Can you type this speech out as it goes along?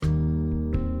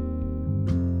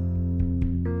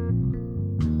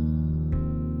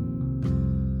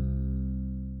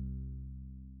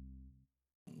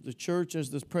church as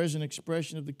the present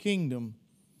expression of the kingdom.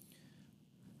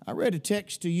 I read a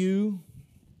text to you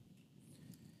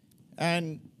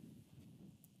and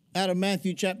out of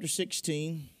Matthew chapter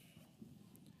 16.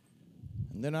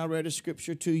 And then I read a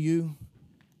scripture to you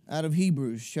out of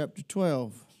Hebrews chapter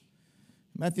 12.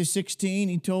 Matthew 16,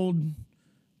 he told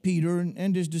Peter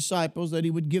and his disciples that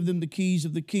he would give them the keys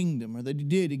of the kingdom, or that he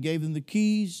did. He gave them the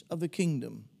keys of the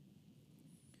kingdom.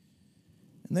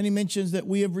 And then he mentions that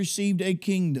we have received a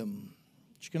kingdom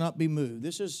which cannot be moved.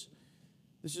 This is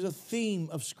a theme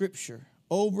of Scripture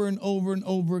over and over and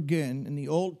over again in the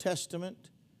Old Testament.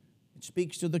 It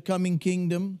speaks to the coming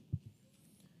kingdom.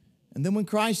 And then when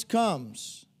Christ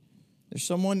comes, there's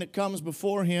someone that comes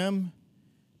before him,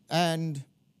 and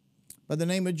by the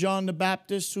name of John the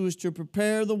Baptist, who is to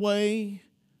prepare the way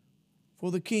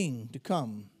for the King to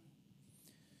come.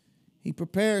 He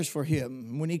prepares for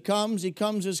him. When he comes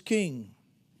as King.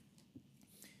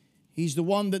 He's the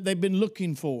one that they've been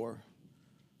looking for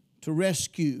to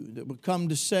rescue, that will come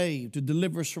to save, to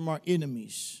deliver us from our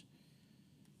enemies.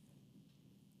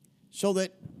 So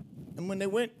that, and when they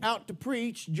went out to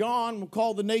preach, John will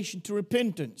call the nation to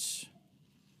repentance.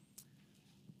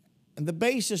 And the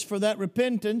basis for that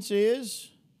repentance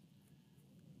is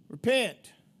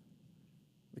repent.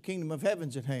 The kingdom of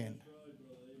heaven's at hand.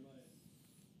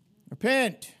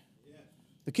 Repent.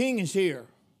 The King is here.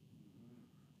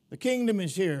 The kingdom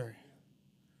is here.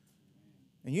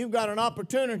 And you've got an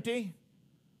opportunity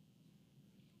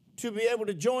to be able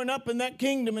to join up in that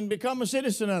kingdom and become a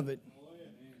citizen of it.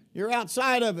 You're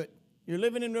outside of it. You're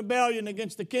living in rebellion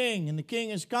against the King, and the King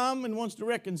has come and wants to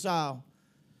reconcile.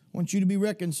 Wants you to be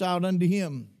reconciled unto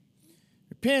Him.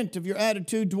 Repent of your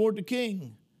attitude toward the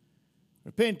King.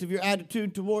 Repent of your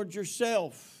attitude towards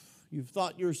yourself. You've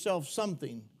thought yourself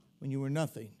something when you were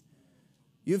nothing.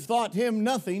 You've thought Him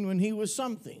nothing when He was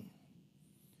something.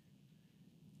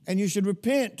 And you should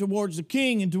repent towards the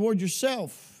King and toward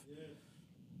yourself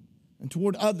and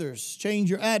toward others. Change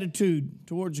your attitude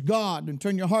towards God and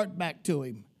turn your heart back to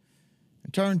Him.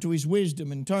 And turn to His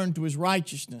wisdom and turn to His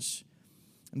righteousness.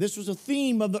 And this was a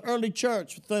theme of the early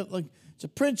church. It's a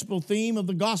principal theme of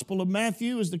the Gospel of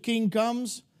Matthew as the King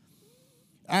comes.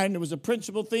 And it was a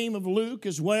principal theme of Luke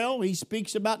as well. He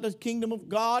speaks about the kingdom of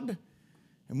God.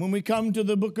 And when we come to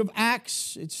the book of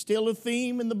Acts, it's still a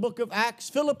theme in the book of Acts.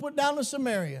 Philip went down to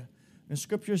Samaria. And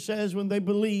Scripture says when they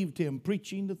believed him,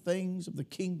 preaching the things of the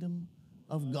kingdom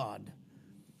of God.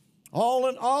 All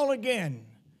in all again,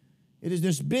 it is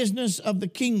this business of the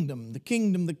kingdom, the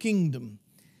kingdom, the kingdom.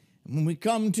 And when we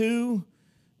come to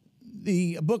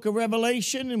the book of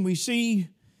Revelation and we see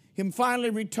him finally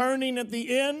returning at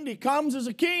the end, he comes as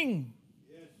a king,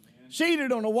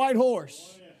 seated on a white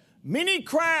horse. Many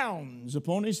crowns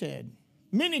upon his head.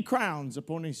 Many crowns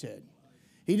upon his head.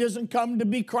 He doesn't come to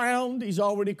be crowned. He's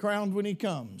already crowned when he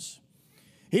comes.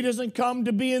 He doesn't come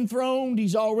to be enthroned.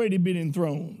 He's already been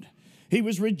enthroned. He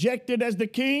was rejected as the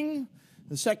king.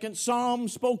 The second psalm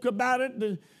spoke about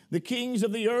it. The kings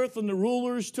of the earth and the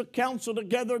rulers took counsel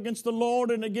together against the Lord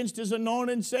and against His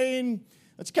anointed, saying,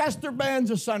 let's cast their bands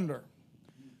asunder.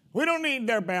 We don't need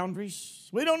their boundaries.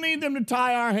 We don't need them to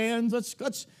tie our hands.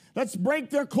 Let's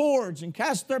break their cords and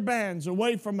cast their bands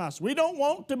away from us. We don't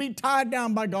want to be tied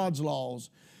down by God's laws.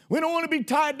 We don't want to be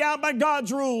tied down by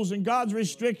God's rules and God's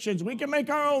restrictions. We can make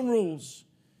our own rules.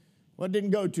 Well, it didn't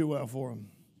go too well for them.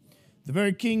 The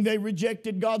very king they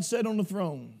rejected, God set on the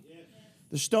throne.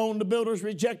 The stone the builders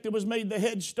rejected was made the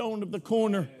headstone of the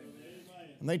corner.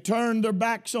 And they turned their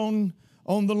backs on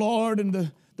the Lord, and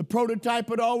the prototype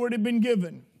had already been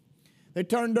given. They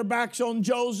turned their backs on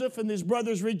Joseph, and his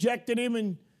brothers rejected him,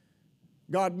 and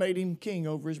God made him king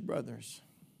over his brothers.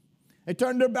 They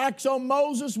turned their backs on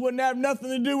Moses, wouldn't have nothing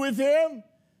to do with him,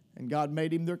 and God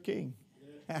made him their king.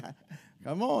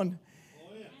 Come on.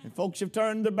 And folks have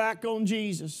turned their back on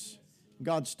Jesus.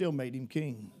 God still made him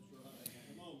king.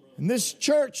 In this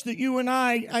church that you and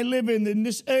I live in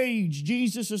this age,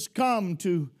 Jesus has come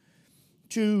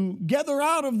to gather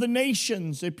out of the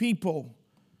nations a people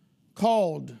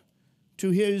called to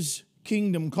His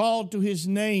kingdom, called to His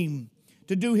name,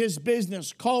 to do His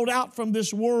business, called out from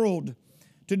this world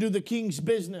to do the King's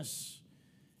business.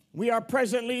 We are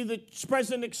presently the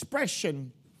present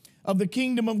expression of the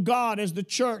kingdom of God as the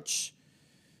church,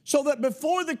 so that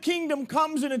before the kingdom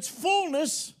comes in its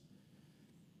fullness,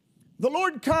 the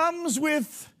Lord comes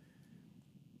with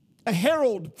a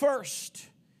herald first.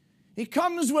 He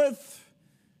comes with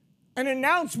an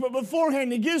announcement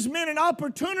beforehand. He gives men an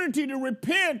opportunity to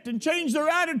repent and change their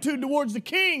attitude towards the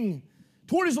King,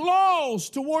 toward His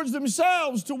laws, towards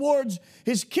themselves, towards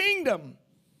His kingdom.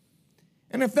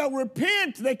 And if they'll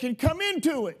repent, they can come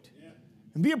into it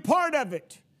and be a part of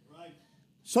it.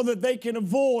 so that they can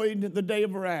avoid the day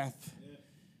of wrath.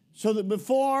 So that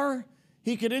before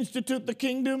he could institute the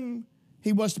kingdom,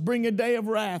 he must bring a day of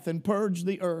wrath and purge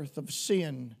the earth of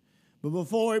sin. But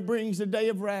before he brings the day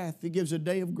of wrath, he gives a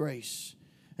day of grace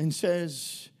and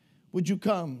says, would you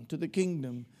come to the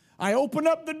kingdom? I open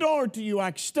up the door to you. I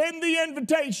extend the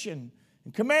invitation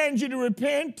and command you to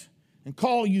repent and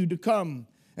call you to come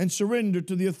and surrender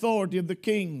to the authority of the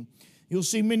King. You'll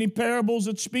see many parables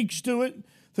that speaks to it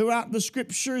throughout the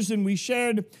Scriptures, and we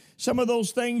shared some of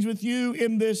those things with you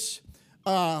in this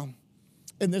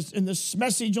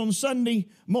message on Sunday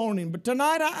morning. But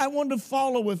tonight I want to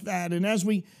follow with that, and as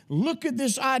we look at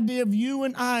this idea of you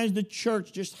and I as the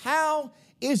church, just how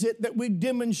is it that we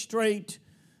demonstrate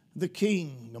the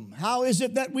kingdom? How is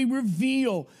it that we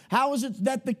reveal? How is it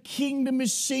that the kingdom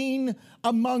is seen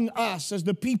among us as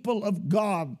the people of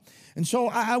God? And so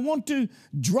I want to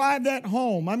drive that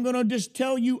home. I'm going to just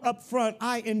tell you up front,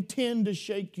 I intend to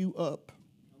shake you up.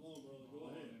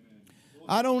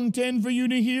 I don't intend for you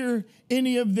to hear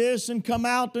any of this and come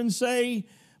out and say,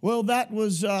 well, that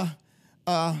was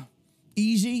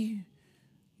easy.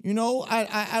 You know,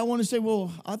 I want to say,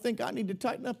 well, I think I need to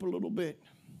tighten up a little bit.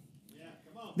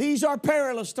 These are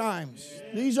perilous times.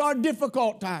 These are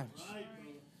difficult times.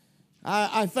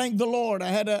 I thank the Lord. I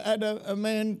had a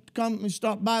man come and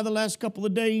stop by the last couple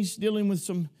of days dealing with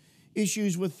some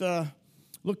issues with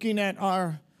looking at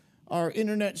our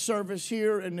internet service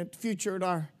here and the future at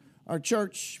our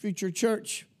church, future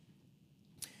church.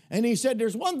 And he said,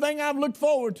 there's one thing I've looked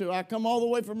forward to. I come all the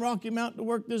way from Rocky Mountain to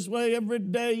work this way every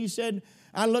day. He said,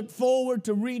 I look forward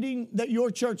to reading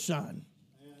your church sign.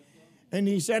 And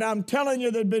he said, I'm telling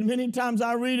you, there have been many times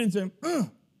I read and say,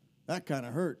 that kind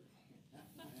of hurt.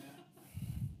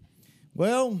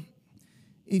 Well,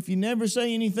 if you never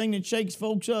say anything that shakes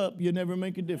folks up, you never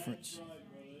make a difference.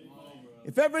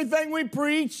 If everything we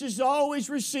preach is always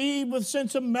received with a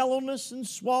sense of mellowness and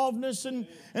suaveness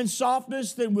and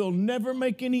softness, then we'll never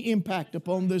make any impact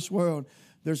upon this world.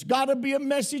 There's got to be a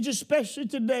message, especially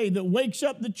today, that wakes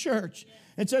up the church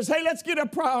and says, hey, let's get our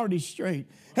priorities straight.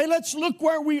 Hey, let's look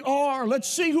where we are. Let's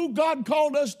see who God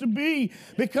called us to be.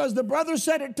 Because the brother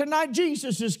said it tonight,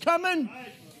 Jesus is coming.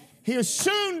 He is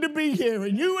soon to be here.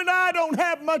 And you and I don't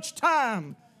have much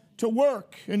time to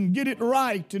work and get it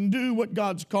right and do what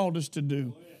God's called us to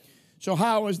do. So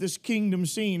how is this kingdom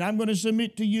seen? I'm going to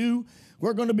submit to you.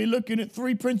 We're going to be looking at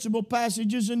three principal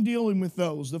passages and dealing with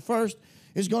those. The first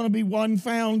is going to be one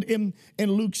found in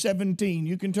Luke 17.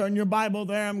 You can turn your Bible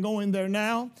there. I'm going there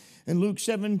now. In Luke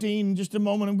 17, in just a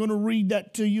moment, I'm going to read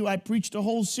that to you. I preached a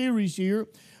whole series here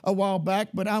a while back,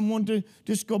 but I want to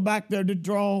just go back there to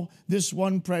draw this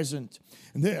one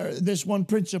this one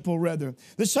principle, rather.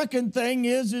 The second thing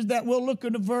is that we'll look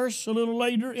at a verse a little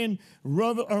later in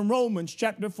Romans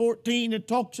chapter 14. It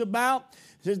talks about,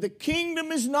 it says, the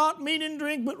kingdom is not meat and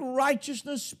drink, but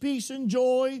righteousness, peace, and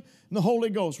joy in the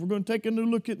Holy Ghost. We're going to take a new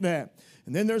look at that.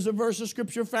 And then there's a verse of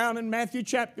Scripture found in Matthew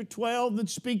chapter 12 that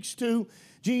speaks to,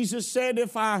 Jesus said,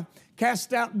 if I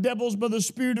cast out devils by the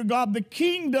Spirit of God, the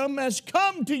kingdom has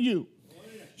come to you.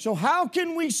 So how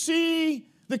can we see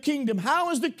the kingdom? How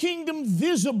is the kingdom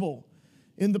visible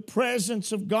in the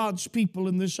presence of God's people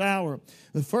in this hour?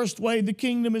 The first way the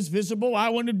kingdom is visible, I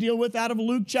want to deal with out of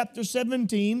Luke chapter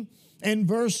 17 and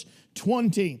verse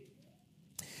 20.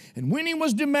 And when he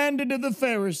was demanded of the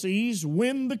Pharisees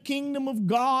when the kingdom of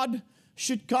God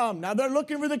should come. Now they're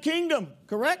looking for the kingdom,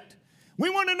 correct? We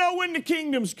want to know when the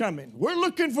kingdom's coming. We're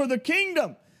looking for the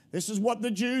kingdom. This is what the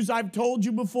Jews, I've told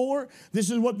you before, this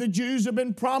is what the Jews have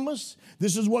been promised.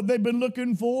 This is what they've been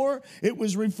looking for. It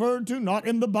was referred to, not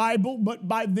in the Bible, but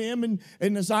by them.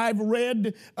 And as I've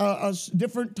read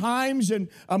different times and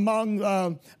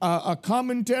among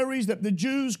commentaries, that the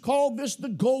Jews called this the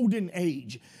golden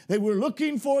age. They were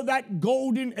looking for that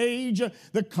golden age,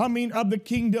 the coming of the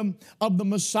kingdom of the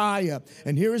Messiah.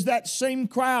 And here is that same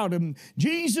crowd. And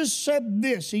Jesus said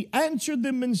this. He answered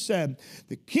them and said,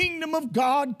 the kingdom of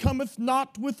God cometh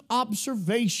not with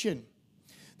observation.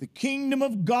 The kingdom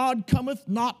of God cometh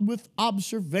not with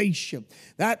observation.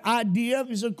 That idea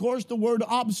is, of course, the word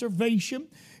observation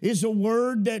is a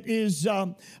word that is,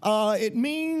 it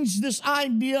means this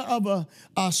idea of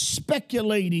a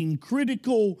speculating,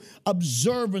 critical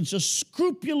observance, a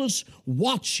scrupulous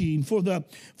watching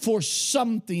for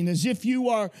something, as if you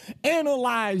are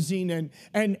analyzing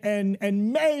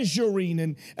and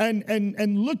measuring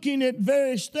and looking at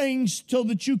various things so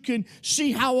that you can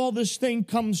see how all this thing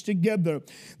comes together.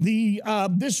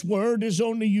 This word is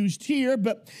only used here,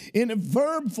 but in a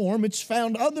verb form, it's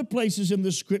found other places in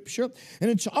the Scripture, and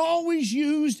it's always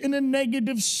used in a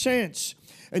negative sense.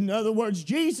 In other words,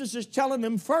 Jesus is telling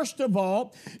them, first of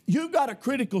all, you've got a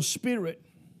critical spirit.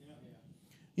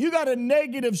 You got a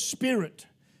negative spirit.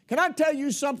 Can I tell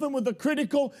you something? With a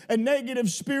critical and negative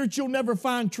spirit, you'll never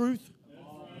find truth.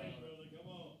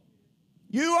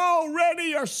 You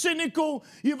already are cynical.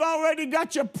 You've already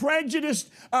got your prejudice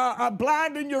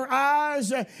blinding your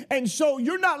eyes. And so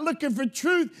you're not looking for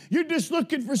truth. You're just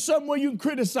looking for somewhere you can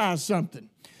criticize something.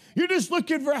 You're just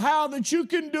looking for how that you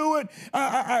can do it.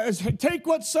 Take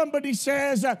what somebody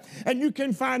says and you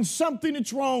can find something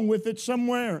that's wrong with it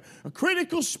somewhere. A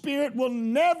critical spirit will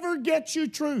never get you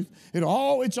truth. It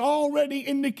already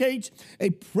indicates a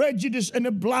prejudice and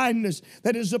a blindness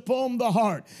that is upon the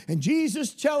heart. And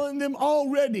Jesus telling them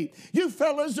already, you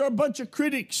fellas are a bunch of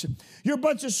critics. You're a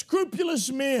bunch of scrupulous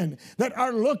men that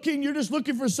are looking. You're just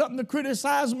looking for something to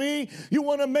criticize me. You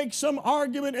want to make some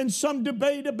argument and some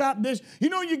debate about this. You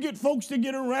know, you get folks to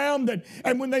get around that,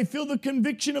 and when they feel the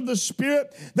conviction of the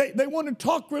Spirit, they want to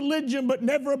talk religion, but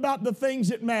never about the things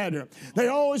that matter. They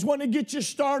always want to get you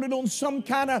started on some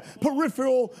kind of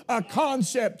peripheral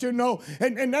concept, you know,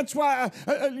 and that's why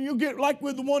you get like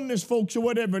with the oneness folks or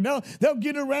whatever. Now, they'll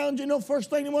get around, you know, first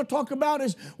thing they want to talk about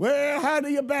is, well, how do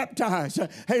you baptize?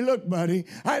 Hey, look, buddy,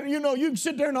 you know, you can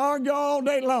sit there and argue all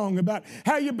day long about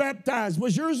how you baptize.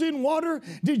 Was yours in water?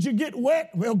 Did you get wet?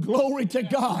 Well, glory to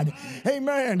God.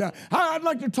 Amen. I'd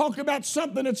like to talk about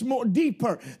something that's more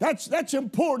deeper. That's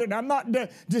important. I'm not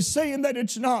just saying that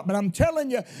it's not, but I'm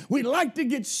telling you, we like to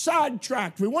get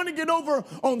sidetracked. We want to get over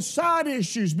on side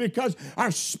issues because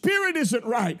our spirit isn't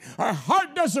right. Our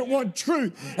heart doesn't want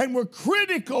truth, and we're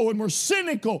critical and we're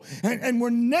cynical and we're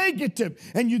negative.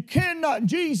 And you cannot,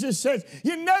 Jesus says,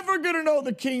 you're never going to know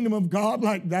the kingdom of God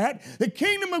like that. The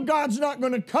kingdom of God's not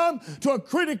going to come to a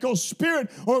critical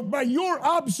spirit or by your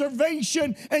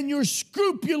observation and your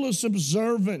scrupulous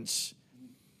observance.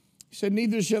 He said,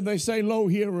 neither shall they say, lo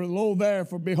here or lo there,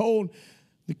 for behold,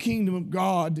 the kingdom of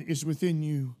God is within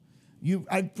you.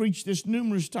 I've preached this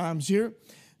numerous times here.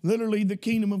 Literally, the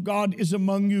kingdom of God is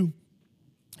among you.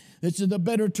 This is the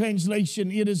better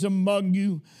translation. It is among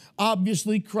you.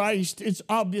 Obviously, Christ, it's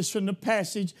obvious from the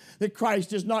passage that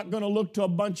Christ is not going to look to a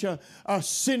bunch of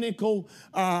cynical,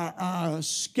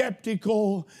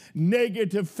 skeptical,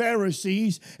 negative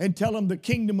Pharisees and tell them the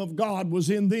kingdom of God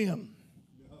was in them.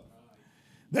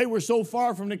 They were so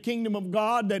far from the kingdom of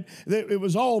God that it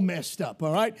was all messed up,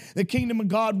 all right? The kingdom of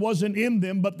God wasn't in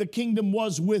them, but the kingdom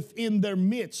was within their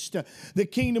midst. The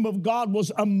kingdom of God was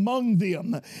among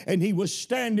them, and he was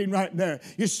standing right there.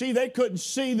 You see, they couldn't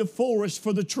see the forest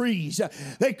for the trees.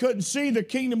 They couldn't see the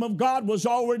kingdom of God was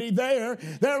already there.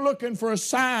 They're looking for a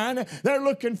sign. They're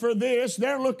looking for this.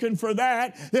 They're looking for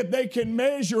that they can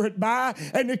measure it by,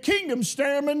 and the kingdom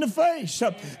stare them in the face.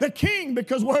 The king,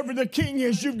 because wherever the king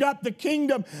is, you've got the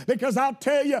kingdom. Because I'll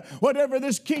tell you, whatever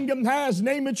this kingdom has,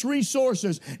 name its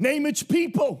resources, name its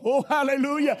people. Oh,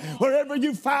 hallelujah. Wherever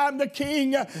you find the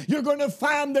king, you're going to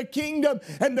find the kingdom.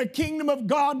 And the kingdom of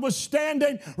God was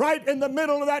standing right in the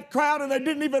middle of that crowd, and they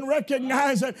didn't even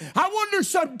recognize it. I wonder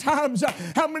sometimes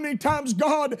how many times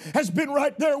God has been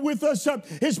right there with us.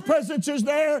 His presence is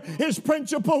there. His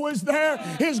principle is there.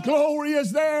 His glory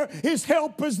is there. His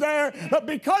help is there. But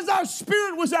because our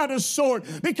spirit was out of sort,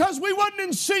 because we wasn't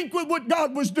in sync with what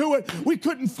God was doing, we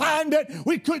couldn't find it,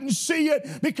 we couldn't see it,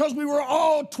 because we were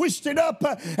all twisted up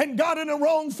and got in a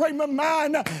wrong frame of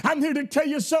mind. I'm here to tell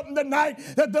you something tonight,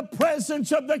 that the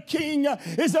presence of the King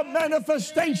is a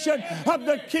manifestation of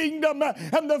the kingdom,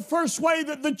 and the first way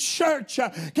that the church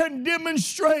can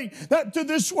demonstrate that to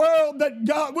this world that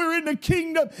God, we're in the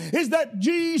kingdom, is that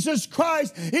Jesus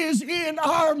Christ is in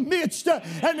our midst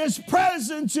and his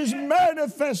presence is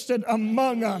manifested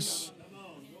among us.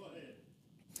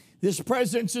 This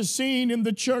presence is seen in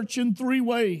the church in three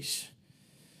ways.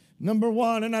 Number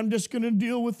one, and I'm just going to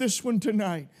deal with this one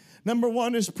tonight. Number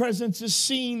one, his presence is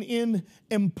seen in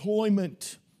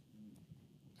employment.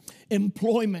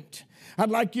 Employment.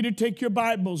 I'd like you to take your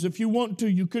Bibles. If you want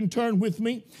to, you can turn with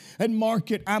me and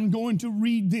mark it. I'm going to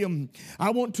read them.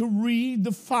 I want to read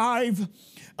the five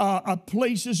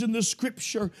places in the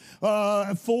Scripture,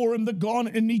 four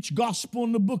in each gospel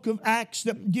in the book of Acts,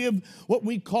 that give what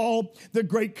we call the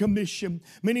Great Commission.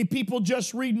 Many people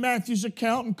just read Matthew's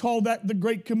account and call that the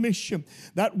Great Commission.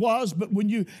 That was, but when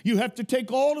you have to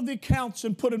take all of the accounts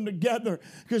and put them together,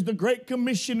 because the Great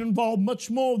Commission involved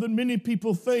much more than many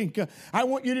people think. I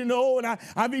want you to know know, and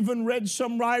I've even read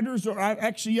some writers, or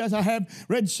yes, I have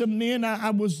read some men. I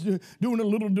was doing a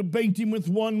little debating with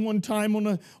one time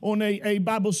on a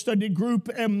Bible study group,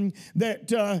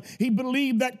 that he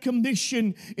believed that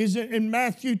commission is in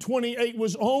Matthew 28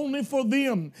 was only for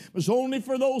them, was only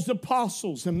for those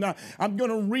apostles. And I'm going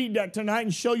to read that tonight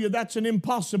and show you that's an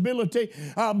impossibility.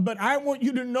 But I want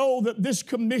you to know that this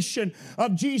commission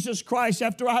of Jesus Christ,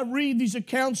 after I read these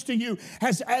accounts to you,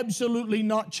 has absolutely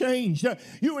not changed.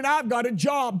 You and I've got a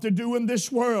job to do in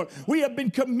this world. We have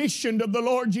been commissioned of the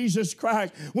Lord Jesus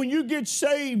Christ. When you get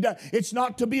saved, it's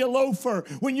not to be a loafer.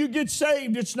 When you get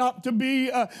saved, it's not to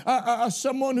be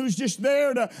someone who's just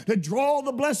there to draw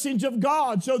the blessings of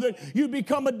God so that you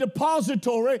become a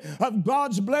depository of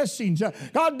God's blessings.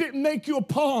 God didn't make you a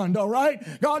pond, all right?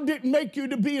 God didn't make you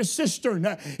to be a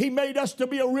cistern. He made us to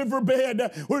be a riverbed.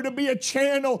 We're to be a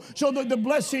channel so that the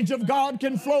blessings of God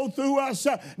can flow through us,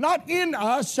 not in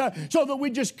us, so that we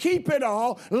just keep it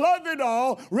all, love it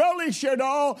all, relish it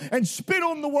all, and spit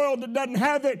on the world that doesn't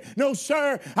have it. No,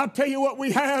 sir, I'll tell you what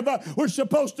we have. We're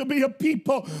supposed to be a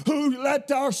people who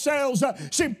let ourselves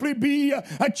simply be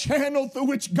a channel through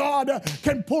which God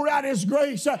can pour out His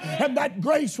grace, and that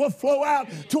grace will flow out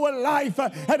to a life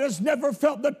that has never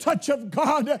felt the touch of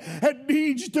God and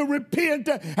needs to repent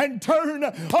and turn.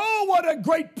 Oh, what a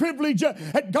great privilege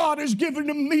that God has given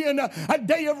to me, and a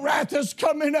day of wrath is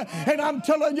coming, and I'm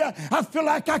telling you, I feel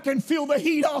like I can feel the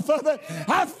heat off of it.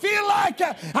 I feel like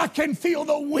I can feel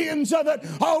the winds of it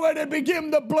already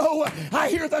begin to blow. I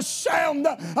hear the sound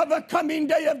of a coming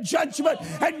day of judgment,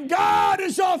 and God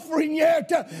is offering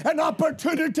yet an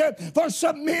opportunity for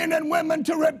some men and women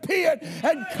to repent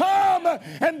and come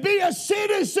and be a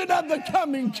citizen of the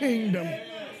coming kingdom.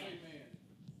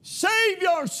 Save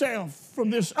yourself from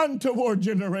this untoward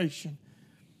generation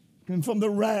and from the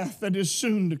wrath that is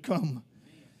soon to come.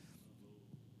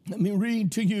 Let me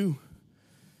read to you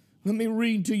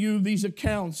these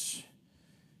accounts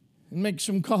and make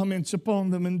some comments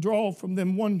upon them and draw from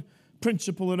them one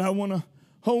principle that I want to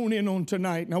hone in on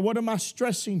tonight. Now, what am I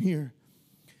stressing here?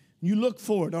 You look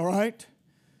for it, all right?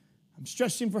 I'm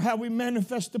stressing for how we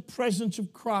manifest the presence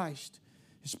of Christ.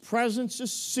 His presence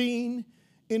is seen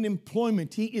in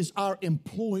employment. He is our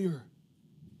employer.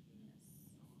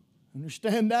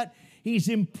 Understand that? He's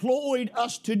employed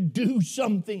us to do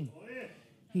something.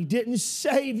 He didn't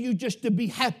save you just to be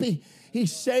happy. He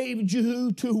saved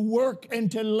you to work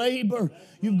and to labor.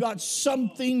 You've got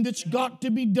something that's got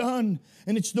to be done,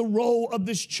 and it's the role of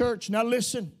this church. Now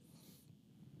listen.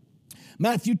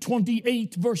 Matthew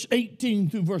 28, verse 18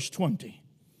 through verse 20.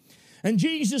 And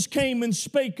Jesus came and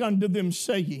spake unto them,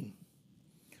 saying,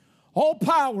 all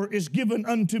power is given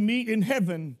unto me in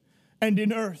heaven and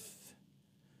in earth.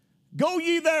 Go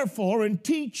ye therefore and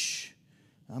teach.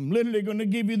 I'm literally going to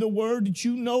give you the word that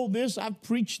you know this. I've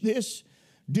preached this.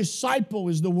 Disciple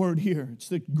is the word here. It's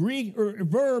the Greek or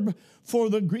verb for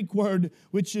the Greek word,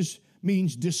 which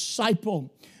means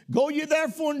disciple. Go ye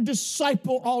therefore and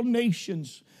disciple all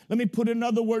nations. Let me put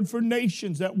another word for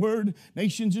nations. That word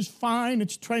nations is fine.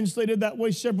 It's translated that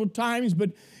way several times,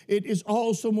 but it is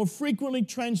also more frequently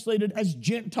translated as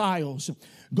Gentiles.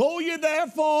 Go ye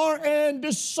therefore and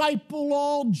disciple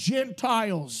all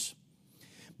Gentiles,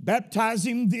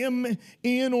 baptizing them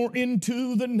in or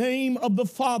into the name of the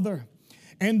Father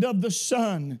and of the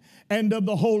Son and of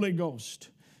the Holy Ghost.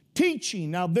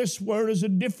 Teaching, now this word is a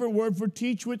different word for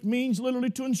teach, which means literally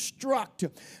to instruct.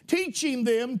 Teaching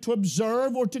them to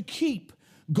observe or to keep,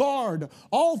 guard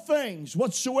all things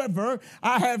whatsoever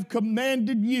I have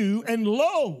commanded you. And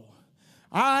lo,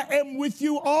 I am with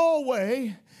you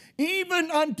always, even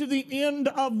unto the end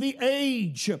of the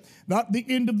age. Not the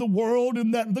end of the world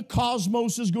and that the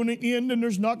cosmos is going to end and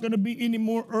there's not going to be any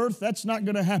more earth. That's not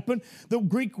going to happen. The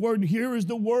Greek word here is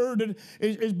the word that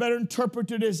is better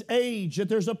interpreted as age. That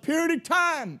there's a period of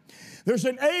time. There's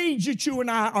an age that you and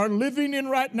I are living in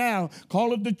right now.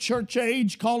 Call it the church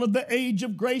age. Call it the age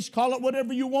of grace. Call it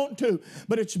whatever you want to.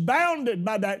 But it's bounded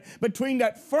by that, between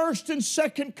that first and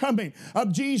second coming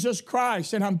of Jesus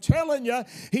Christ. And I'm telling you,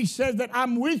 He says that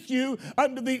I'm with you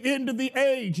unto the end of the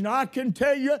age. Now I can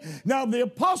tell you, now the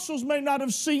apostles may not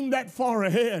have seen that far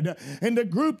ahead in the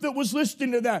group that was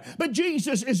listening to that. But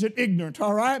Jesus isn't ignorant,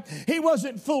 all right? He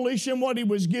wasn't foolish in what He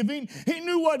was giving. He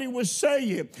knew what He was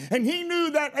saying. And He knew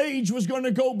that age was going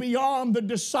to go beyond the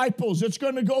disciples. It's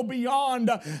going to go beyond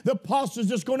the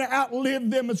apostles. It's going to outlive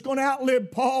them. It's going to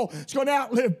outlive Paul. It's going to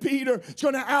outlive Peter. It's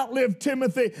going to outlive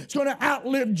Timothy. It's going to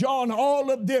outlive John, all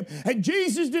of them. And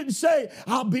Jesus didn't say,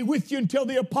 I'll be with you until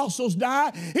the apostles apostles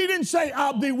die, he didn't say,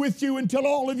 I'll be with you until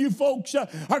all of you folks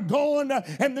are gone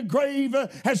and the grave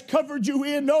has covered you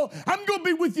in. No, I'm going to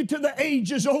be with you till the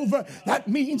age is over. That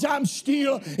means I'm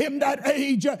still in that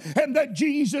age and that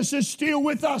Jesus is still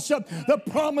with us. The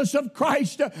promise of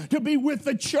Christ to be with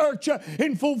the church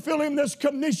in fulfilling this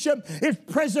commission is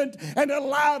present and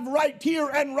alive right here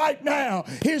and right now.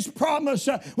 His promise,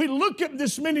 we look at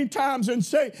this many times and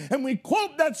say, and we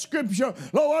quote that scripture,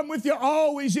 lo, I'm with you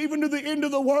always, even to the end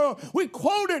of the world. We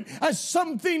quote it as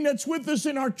something that's with us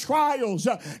in our trials.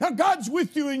 Now, God's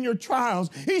with you in your trials.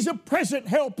 He's a present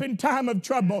help in time of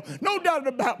trouble. No doubt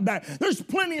about that. There's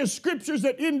plenty of scriptures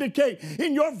that indicate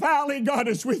in your valley, God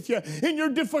is with you. In your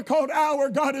difficult hour,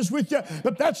 God is with you.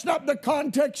 But that's not the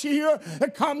context here. The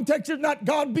context is not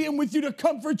God being with you to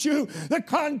comfort you. The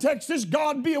context is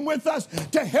God being with us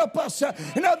to help us.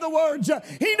 In other words,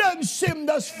 He doesn't send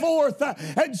us forth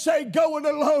and say, go it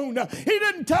alone. He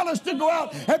didn't tell us to go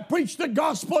out and preach the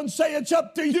gospel and say, it's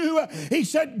up to you. He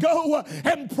said, go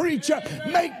and preach,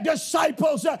 make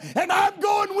disciples, and I'm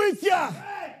going with you.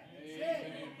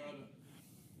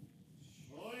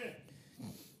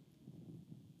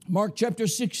 Mark chapter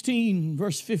 16,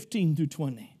 verse 15 through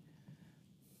 20.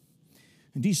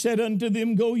 And He said unto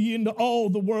them, go ye into all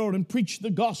the world and preach the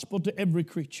gospel to every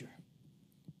creature.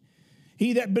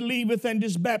 He that believeth and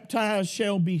is baptized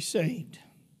shall be saved.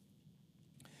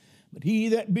 But he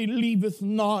that believeth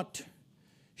not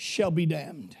shall be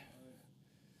damned.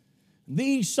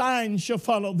 These signs shall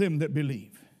follow them that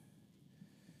believe.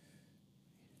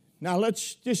 Now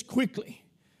let's just quickly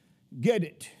get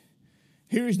it.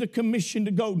 Here is the commission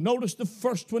to go. Notice the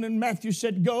first one in Matthew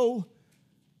said, go,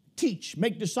 teach,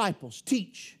 make disciples,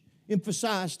 teach,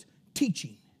 emphasized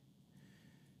teaching.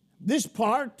 This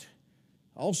part,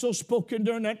 also spoken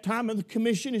during that time of the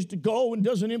commission, is to go and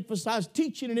doesn't emphasize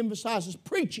teaching, it emphasizes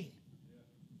preaching.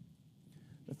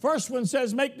 The first one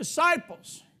says make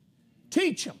disciples,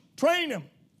 teach them, train them,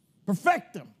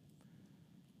 perfect them,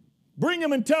 bring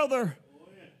them until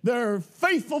they're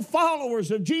faithful followers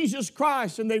of Jesus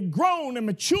Christ and they've grown and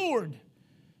matured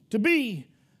to be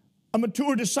a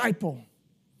mature disciple.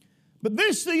 But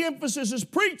the emphasis is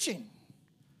preaching,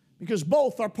 because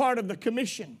both are part of the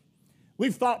commission.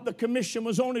 We've thought the commission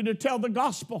was only to tell the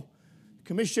gospel. The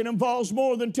commission involves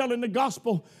more than telling the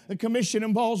gospel. The commission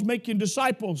involves making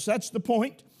disciples. That's the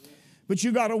point. But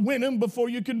you got to win them before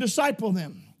you can disciple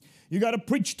them. You got to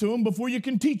preach to them before you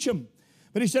can teach them.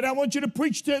 But He said, I want you to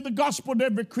preach to the gospel to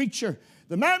every creature.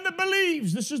 The man that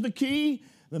believes, this is the key,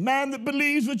 the man that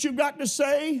believes what you've got to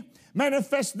say,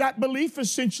 manifests that belief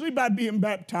essentially by being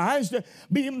baptized.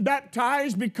 Being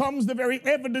baptized becomes the very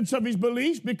evidence of his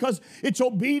beliefs because it's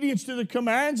obedience to the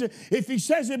commands. If he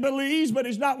says he believes but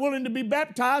he's not willing to be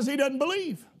baptized, he doesn't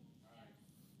believe.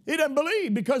 He doesn't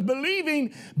believe, because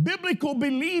biblical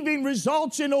believing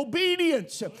results in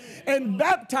obedience. And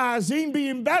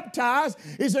being baptized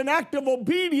is an act of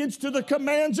obedience to the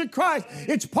commands of Christ.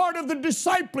 It's part of the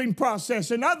discipling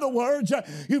process. In other words,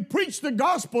 you preach the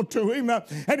gospel to him,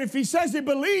 and if he says he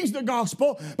believes the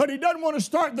gospel, but he doesn't want to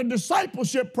start the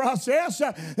discipleship process,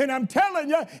 then I'm telling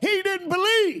you, he didn't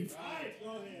believe. Right. Go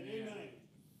ahead. Amen.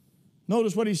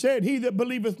 Notice what he said, he that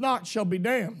believeth not shall be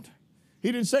damned.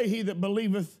 He didn't say he that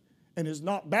believeth and is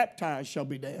not baptized shall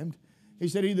be damned. He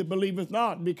said he that believeth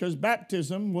not, because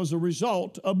baptism was a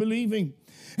result of believing.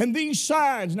 And these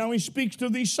signs, now he speaks to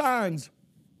these signs.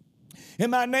 In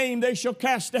my name they shall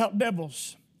cast out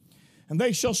devils, and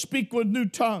they shall speak with new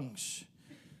tongues.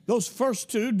 Those first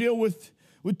two deal with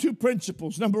two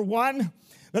principles. Number one,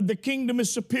 that the kingdom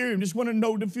is superior. I just want to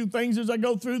note a few things as I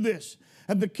go through this.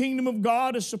 And the kingdom of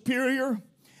God is superior,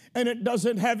 and it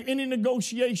doesn't have any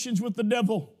negotiations with the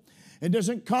devil. It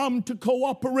doesn't come to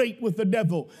cooperate with the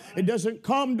devil. It doesn't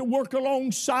come to work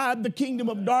alongside the kingdom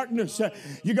of darkness.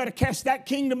 You got to cast that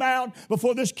kingdom out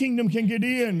before this kingdom can get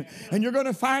in. And you're going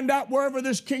to find out wherever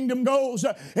this kingdom goes,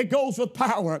 it goes with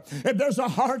power. If there's a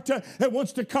heart that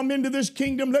wants to come into this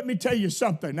kingdom, let me tell you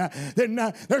something.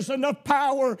 Then there's enough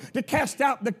power to cast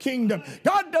out the kingdom.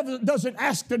 God doesn't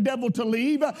ask the devil to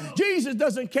leave. Jesus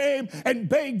doesn't come and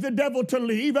beg the devil to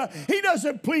leave. He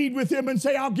doesn't plead with him and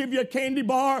say, I'll give you a candy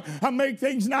bar. I'll make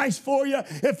things nice for you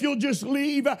if you'll just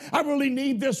leave. I really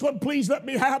need this one. Please let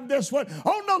me have this one.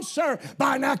 Oh, no, sir.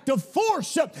 By an act of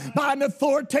force, by an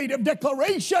authoritative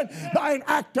declaration, by an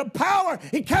act of power,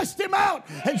 he cast him out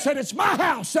and said, it's my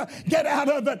house. Get out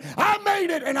of it. I made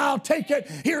it and I'll take it.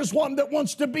 Here's one that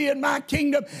wants to be in my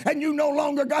kingdom and you no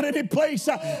longer got any place.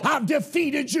 I've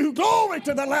defeated you. Glory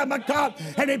to the Lamb of God.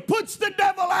 And he puts the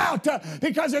devil out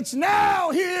because it's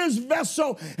now his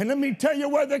vessel. And let me tell you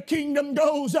where the kingdom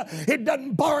goes. It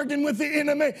doesn't bargain with the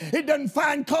enemy. It doesn't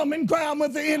find common ground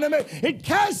with the enemy. It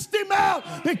casts him out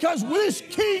because this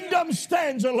kingdom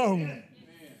stands alone.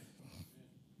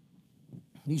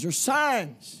 These are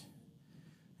signs.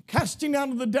 Casting out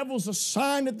of the devil is a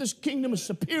sign that this kingdom is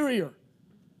superior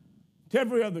to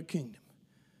every other kingdom.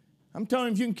 I'm telling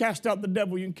you, if you can cast out the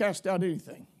devil, you can cast out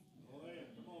anything.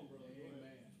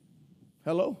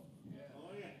 Hello?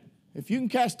 If you can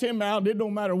cast him out, it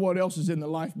don't matter what else is in the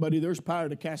life, buddy. There's power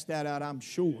to cast that out, I'm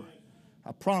sure.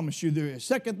 I promise you there is.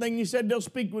 Second thing he said, they'll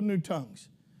speak with new tongues.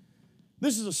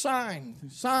 This is a sign.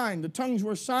 The tongues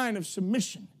were a sign of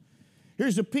submission.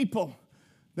 Here's a people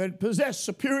that possess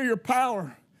superior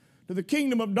power to the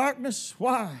kingdom of darkness.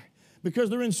 Why? Because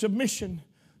they're in submission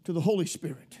to the Holy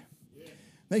Spirit.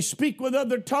 They speak with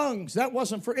other tongues. That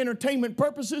wasn't for entertainment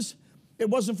purposes. It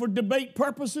wasn't for debate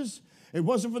purposes. It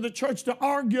wasn't for the church to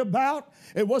argue about.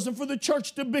 It wasn't for the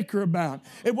church to bicker about.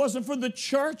 It wasn't for the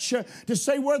church to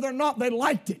say whether or not they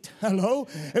liked it. Hello?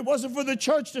 It wasn't for the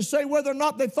church to say whether or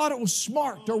not they thought it was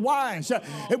smart or wise.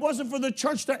 It wasn't for the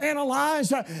church to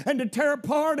analyze and to tear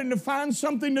apart and to find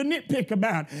something to nitpick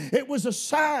about. It was a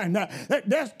sign that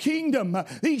that kingdom,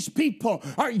 these people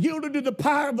are yielded to the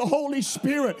power of the Holy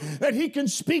Spirit, that He can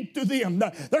speak to them.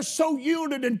 They're so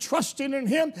yielded and trusting in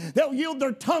Him, they'll yield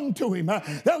their tongue to Him.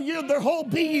 They'll yield their whole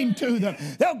being to them.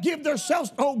 They'll give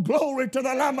themselves, oh glory to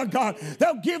the Lamb of God.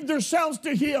 They'll give themselves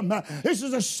to Him. This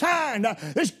is a sign.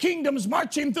 This kingdom's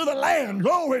marching through the land.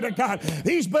 Glory to God.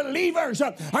 These believers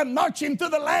are marching through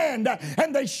the land,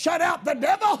 and they shut out the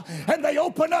devil and they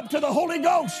open up to the Holy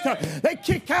Ghost. They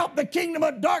kick out the kingdom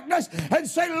of darkness and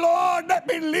say, Lord, let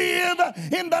me live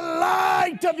in the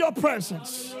light of your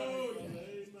presence.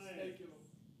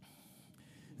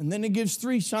 And then He gives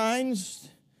three signs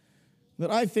that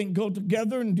I think go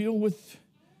together and deal with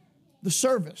the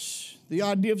service, the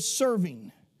idea of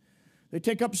serving. They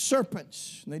take up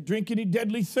serpents, and they drink any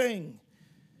deadly thing.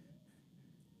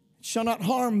 It shall not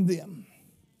harm them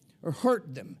or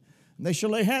hurt them. And they shall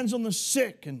lay hands on the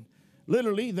sick, and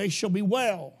literally they shall be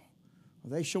well.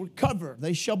 They shall recover.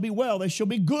 They shall be well. They shall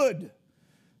be good,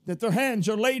 that their hands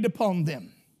are laid upon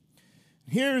them.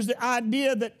 Here's the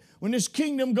idea that when this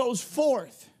kingdom goes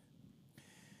forth,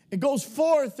 it goes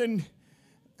forth and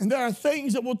there are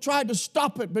things that will try to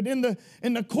stop it, but in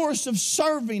the course of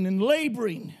serving and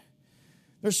laboring,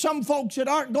 there's some folks that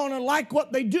aren't going to like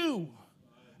what they do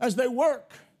as they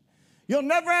work. You'll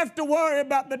never have to worry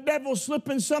about the devil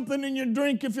slipping something in your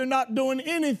drink if you're not doing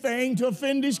anything to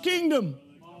offend his kingdom.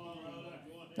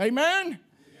 Amen?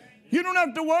 You don't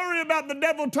have to worry about the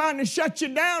devil trying to shut you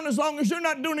down as long as you're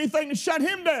not doing anything to shut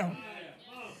him down.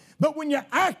 But when you're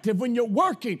active, when you're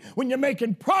working, when you're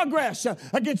making progress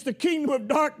against the kingdom of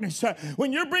darkness,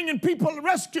 when you're bringing people,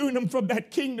 rescuing them from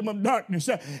that kingdom of darkness,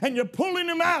 and you're pulling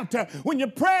them out, when your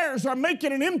prayers are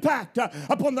making an impact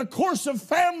upon the course of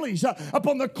families,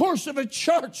 upon the course of a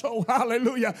church, oh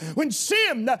hallelujah, when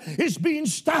sin is being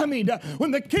stymied,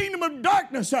 when the kingdom of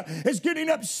darkness is getting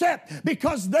upset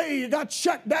because they got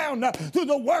shut down through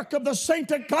the work of the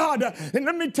saint of God. And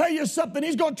let me tell you something,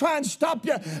 he's going to try and stop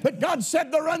you, but God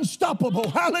said they're unstoppable.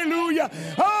 Hallelujah.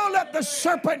 Oh, let the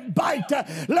serpent bite.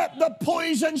 Let the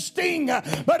poison sting.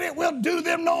 But it will do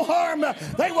them no harm.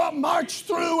 They will march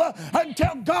through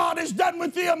until God is done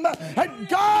with them. And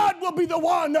God will be the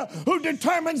one who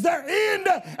determines their end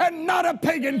and not a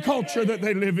pagan culture that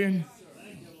they live in.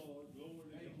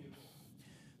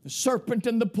 The serpent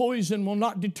and the poison will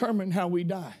not determine how we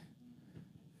die.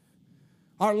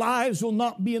 Our lives will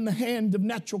not be in the hand of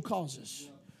natural causes.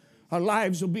 Our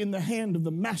lives will be in the hand of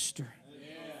the Master.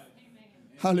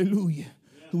 Hallelujah.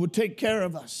 Who will take care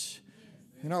of us.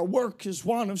 And our work is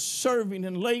one of serving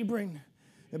and laboring.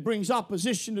 It brings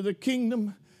opposition to the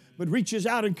kingdom, but reaches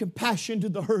out in compassion to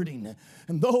the hurting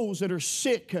and those that are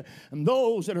sick and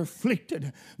those that are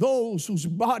afflicted, those whose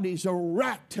bodies are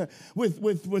racked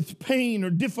with pain or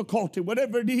difficulty,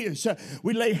 whatever it is.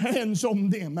 We lay hands on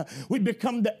them. We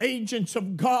become the agents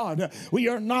of God. We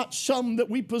are not some that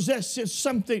we possess as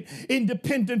something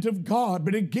independent of God,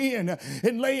 but again,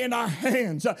 in laying our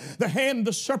hands, the hand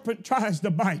the serpent tries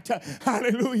to bite,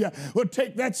 hallelujah, we'll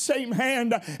take that same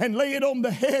hand and lay it on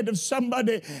the head of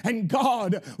somebody, and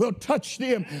God will touch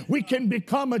them. We can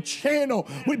become a channel.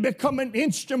 We become an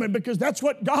instrument, because that's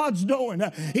what God's doing.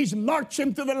 He's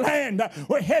marching through the land.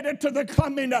 We're headed to the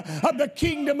coming of the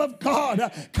kingdom of God.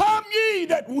 Come ye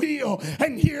that will,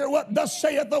 and hear what thus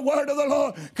saith the word of the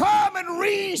Lord. Come and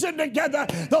reason together.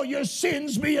 Though your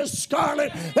sins be as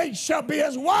scarlet, they shall be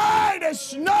as white as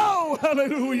snow.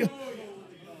 Hallelujah.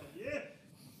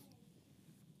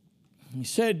 He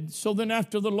said, so then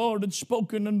after the Lord had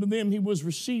spoken unto them, he was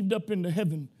received up into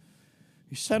heaven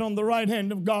He sat on the right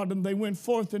hand of God, and they went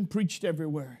forth and preached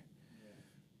everywhere.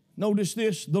 Notice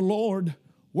this, the Lord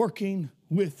working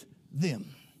with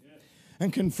them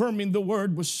and confirming the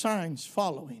word with signs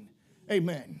following.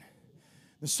 Amen.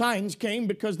 The signs came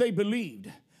because they believed,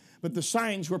 but the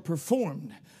signs were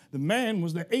performed. The man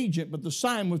was the agent, but the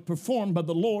sign was performed by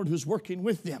the Lord who's working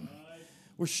with them.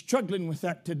 We're struggling with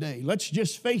that today. Let's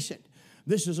just face it.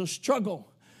 This is a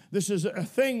struggle. This is a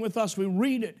thing with us. We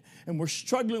read it and we're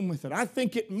struggling with it. I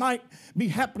think it might be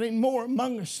happening more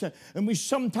among us than we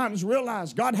sometimes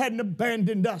realize. God hadn't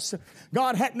abandoned us.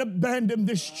 God hadn't abandoned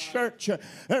this church.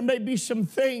 There may be some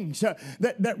things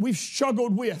that we've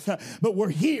struggled with, but we're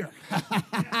here.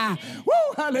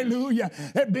 Woo, hallelujah.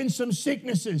 There have been some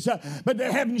sicknesses, but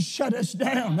they haven't shut us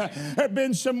down. There have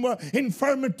been some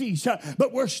infirmities,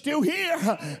 but we're still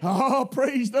here. Oh,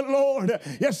 praise the Lord.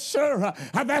 Yes, sir.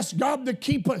 I've asked God to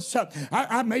keep us.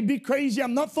 I may be crazy.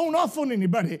 I'm not thrown off on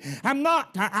anybody. I'm not.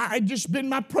 I just been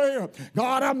my prayer.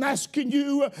 God, I'm asking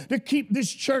you to keep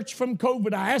this church from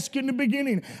COVID. I asked in the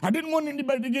beginning. I didn't want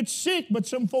anybody to get sick, but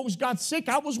some folks got sick.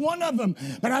 I was one of them.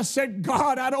 But I said,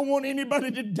 God, I don't want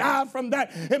anybody to die from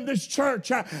that in this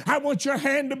church. I want your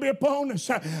hand to be upon us.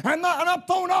 I'm not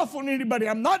throwing off on anybody.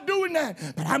 I'm not doing that.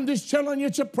 But I'm just telling you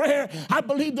it's a prayer I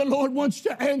believe the Lord wants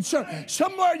to answer.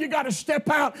 Somewhere you got to step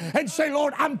out and say,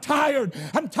 Lord, I'm tired.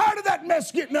 I'm tired of that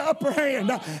mess getting the upper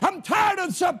hand. I'm tired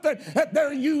of something that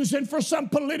they're using for some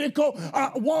political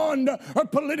wand or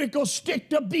political stick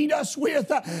to beat us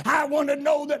with. I want to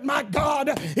know that my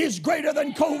God is greater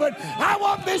than COVID. I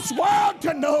want this world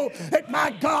to know that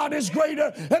my God is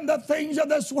greater than the things of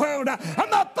this world. I'm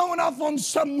not throwing off on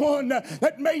someone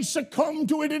that may succumb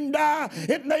to it and die.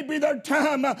 It may be their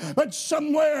time, but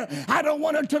somewhere I don't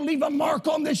want it to leave a mark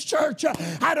on this church.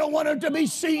 I don't want it to be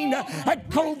seen that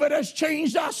COVID has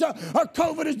changed us, or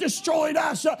COVID has destroyed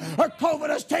us, or COVID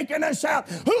has taken us out.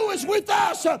 Who is with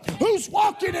us? Who's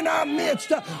walking in our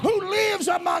midst? Who lives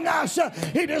among us?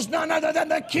 It is none other than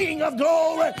the King of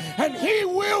glory, and He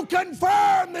will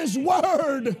confirm His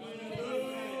word.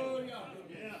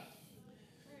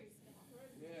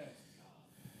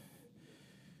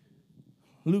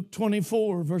 Luke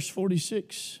 24, verse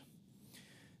 46.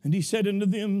 And He said unto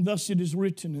them, thus it is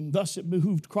written, and thus it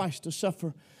behooved Christ to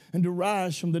suffer and to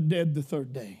rise from the dead the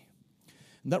third day.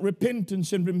 And that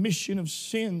repentance and remission of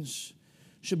sins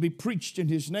should be preached in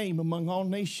His name among all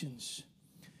nations,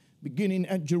 beginning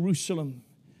at Jerusalem.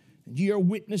 And ye are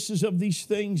witnesses of these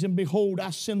things, and behold, I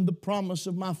send the promise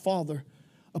of my Father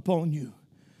upon you.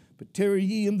 But tarry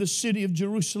ye in the city of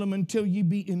Jerusalem until ye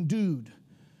be endued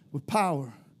with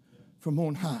power from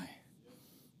on high.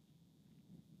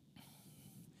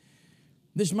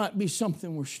 This might be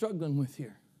something we're struggling with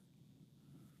here.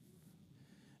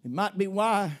 It might be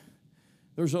why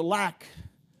there's a lack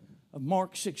of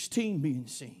Mark 16 being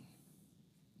seen.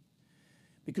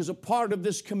 Because a part of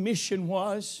this commission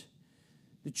was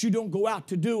that you don't go out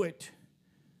to do it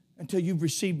until you've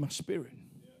received my Spirit.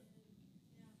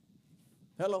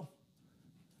 Hello?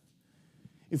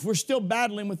 If we're still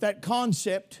battling with that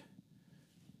concept,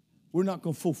 we're not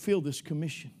going to fulfill this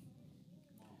commission.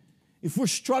 If we're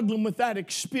struggling with that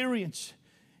experience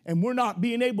and we're not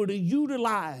being able to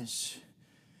utilize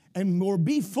and or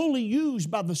be fully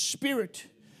used by the Spirit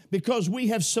because we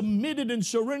have submitted and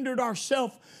surrendered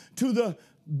ourselves to the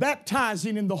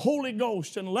baptizing in the Holy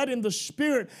Ghost and letting the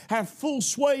Spirit have full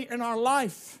sway in our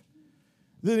life,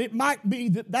 then it might be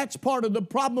that that's part of the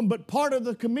problem, but part of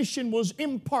the commission was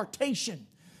impartation.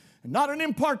 Not an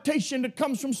impartation that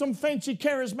comes from some fancy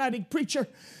charismatic preacher,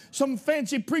 some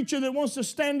fancy preacher that wants to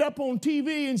stand up on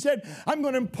TV and said, I'm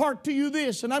going to impart to you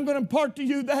this and I'm going to impart to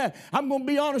you that. I'm going to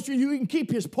be honest with you, he can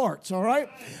keep his parts, all right?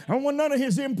 I don't want none of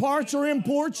his imparts or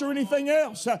imports or anything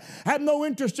else. I have no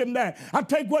interest in that. I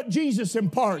take what Jesus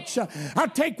imparts. I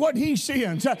take what He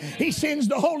sends. He sends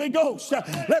the Holy Ghost.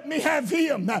 Let me have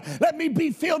Him. Let me be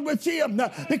filled with Him,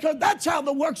 because that's how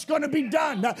the work's going to be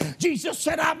done. Jesus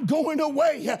said, I'm going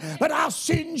away, but I'll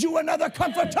send you another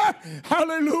comforter.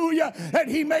 Hallelujah. That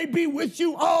He may be with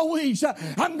you always.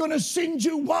 I'm going to send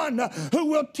you one who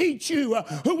will teach you,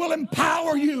 who will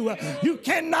empower you. You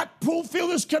cannot fulfill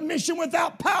this commission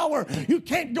without power. You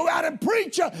can't go out and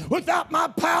preach without my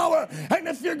power. And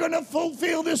if you're going to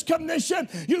fulfill this commission,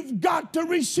 you've got to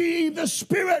receive the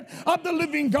Spirit of the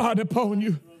living God upon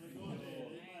you.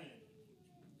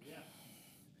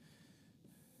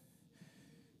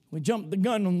 We jump the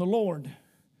gun on the Lord,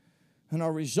 and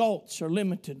our results are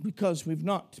limited because we've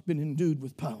not been endued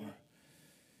with power.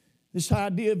 This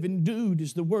idea of endued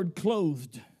is the word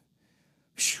clothed.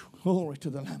 Whew, glory to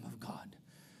the Lamb of God.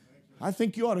 I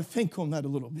think you ought to think on that a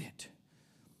little bit.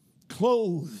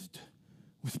 Clothed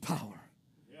with power.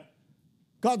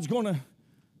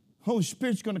 Holy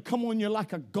Spirit's going to come on you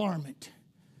like a garment.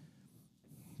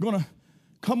 Going to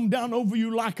come down over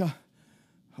you like a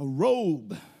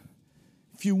robe,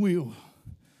 if you will.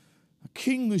 A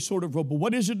kingly sort of robe. But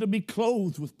what is it to be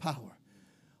clothed with power?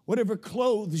 Whatever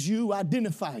clothes you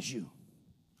identifies you.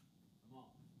 Come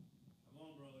on,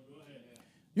 brother. Go ahead.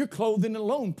 Your clothing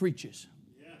alone preaches.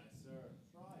 Yes, sir.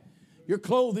 Right. Your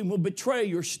clothing will betray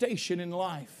your station in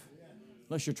life.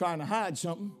 Unless you're trying to hide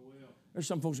something. There's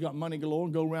some folks got money galore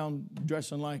and go around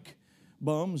dressing like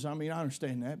bums. I mean, I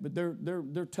understand that, but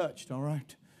they're touched, all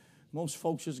right? Most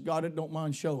folks that's got it don't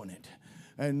mind showing it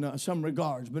in some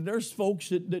regards. But there's folks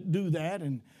that do that,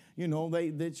 and, you know,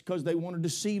 it's because they want to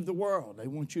deceive the world. They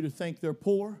want you to think they're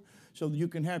poor so that you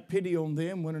can have pity on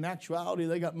them when in actuality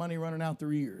they got money running out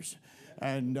their ears.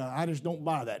 And I just don't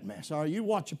buy that mess. All right, you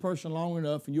watch a person long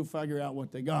enough and you'll figure out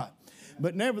what they got.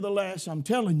 But nevertheless, I'm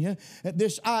telling you that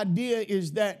this idea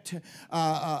is that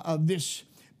of this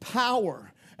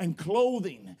power and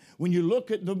clothing. When you look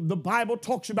at the Bible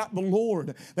talks about the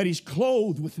Lord, that He's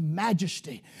clothed with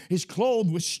majesty. He's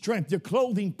clothed with strength. Your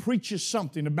clothing preaches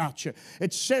something about you.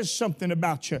 It says something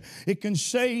about you. It can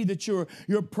say that you're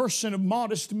a person of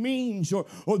modest means or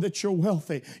that you're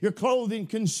wealthy. Your clothing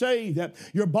can say that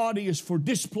your body is for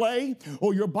display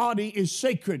or your body is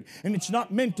sacred and it's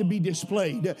not meant to be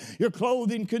displayed. Your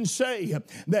clothing can say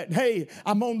that, hey,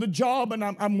 I'm on the job and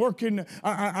I'm working,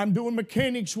 I'm doing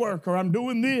mechanics work, or I'm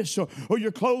doing this, or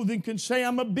your clothing can say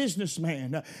I'm a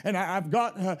businessman and I've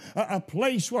got a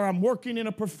place where I'm working in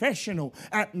a professional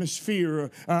atmosphere,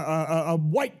 a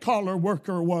white-collar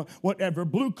worker, whatever.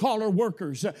 Blue-collar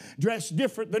workers dress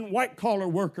different than white-collar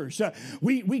workers.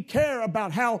 We care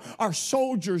about how our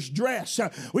soldiers dress.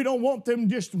 We don't want them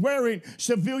just wearing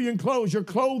civilian clothes. Your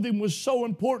clothing was so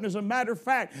important. As a matter of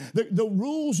fact, the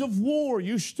rules of war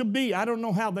used to be, I don't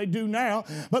know how they do now,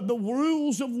 but the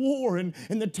rules of war in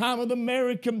the time of the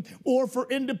American War for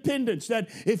Independence, that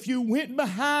if you went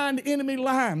behind enemy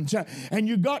lines and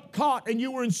you got caught and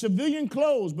you were in civilian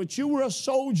clothes, but you were a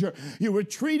soldier, you were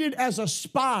treated as a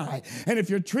spy. And if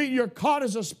you're caught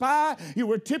as a spy, you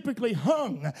were typically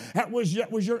hung. That was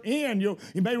your end. You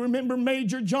may remember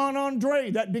Major John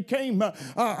Andre. That became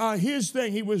his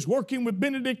thing. He was working with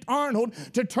Benedict Arnold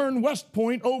to turn West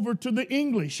Point over to the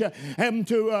English and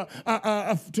to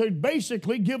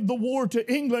basically give the war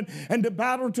to England and to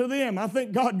battle to them. I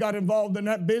think God got involved in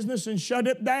that business and shut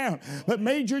it down. But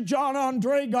Major John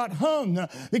Andre got hung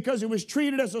because he was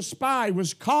treated as a spy,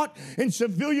 was caught in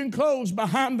civilian clothes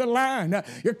behind the line.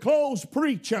 Your clothes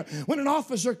preach. When an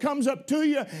officer comes up to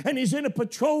you and he's in a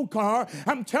patrol car,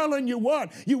 I'm telling you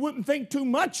what, you wouldn't think too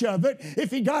much of it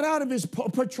if he got out of his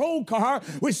patrol car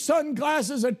with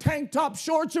sunglasses, a tank top,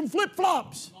 shorts, and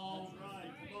flip-flops.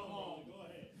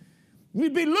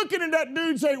 We'd be looking at that dude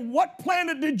and say, what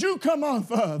planet did you come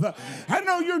off of? I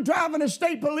know you're driving a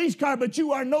state police car, but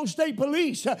you are no state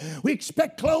police. We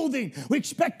expect clothing. We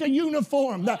expect a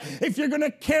uniform. If you're going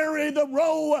to carry the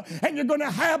role and you're going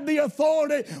to have the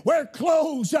authority, wear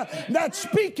clothes that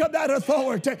speak of that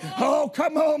authority. Oh,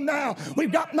 come on now.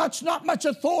 We've got not much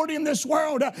authority in this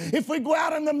world. If we go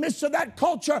out in the midst of that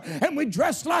culture and we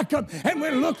dress like them and we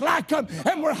look like them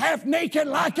and we're half naked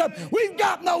like them, we've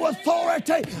got no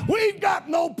authority. We've got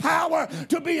no power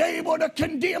to be able to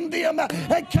condemn them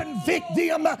and convict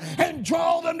them and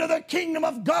draw them to the kingdom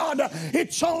of God.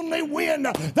 It's only when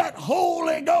that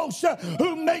Holy Ghost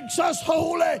who makes us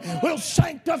holy will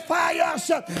sanctify us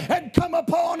and come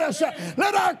upon us.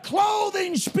 Let our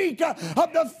clothing speak of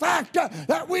the fact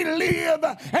that we live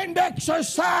and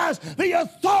exercise the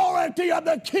authority of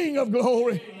the King of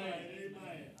glory.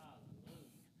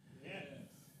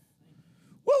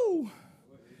 Woo!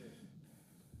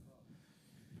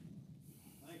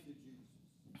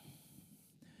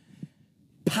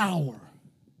 Power.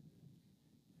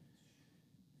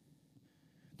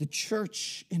 The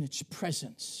church in its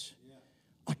presence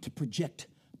ought to project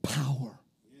power.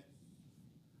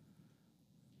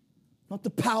 Not the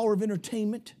power of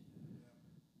entertainment.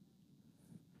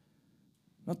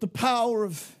 Not the power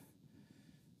of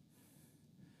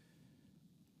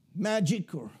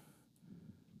magic or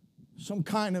some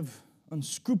kind of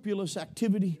unscrupulous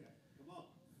activity.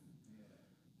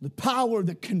 The power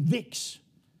that convicts.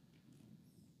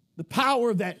 The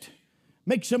power that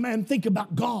makes a man think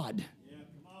about God.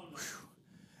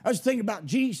 I was thinking about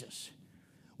Jesus.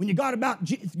 When you got in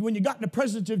the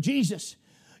presence of Jesus,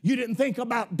 you didn't think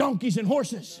about donkeys and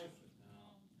horses.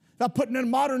 If I put it in a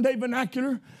modern day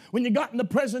vernacular, when you got in the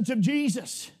presence of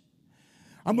Jesus,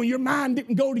 your mind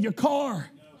didn't go to your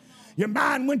car. Your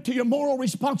mind went to your moral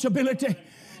responsibility.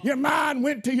 Your mind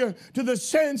went to the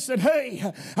sense that,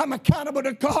 hey, I'm accountable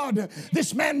to God.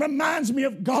 This man reminds me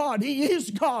of God. He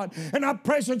is God. And I'm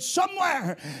present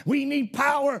somewhere. We need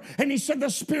power. And he said the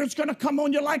Spirit's going to come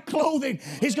on you like clothing.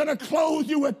 He's going to clothe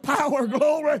you with power.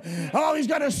 Glory. Oh, he's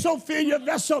going to so fill your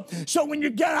vessel. So when you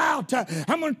get out,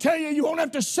 I'm going to tell you, you won't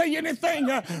have to say anything.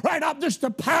 Right up, just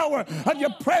the power of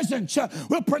your presence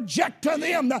will project to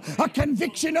them a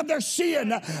conviction of their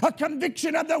sin, a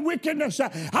conviction of their wickedness.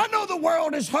 I know the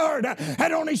world has heard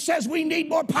and only says we need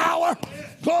more power.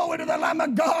 Glory to the Lamb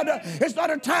of God. It's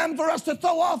not a time for us to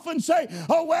throw off and say,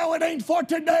 oh, well, it ain't for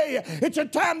today. It's a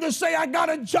time to say, I got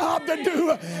a job to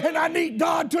do and I need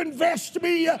God to invest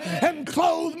me and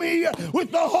clothe me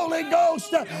with the Holy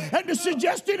Ghost. And to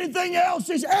suggest anything else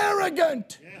is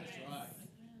arrogant.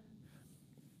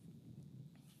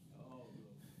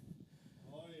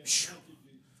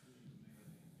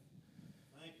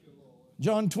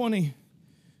 John 20,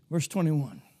 verse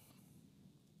 21.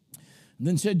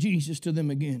 Then said Jesus to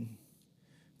them again,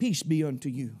 peace be unto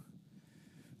you.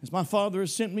 As my Father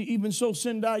has sent me, even so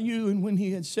send I you. And when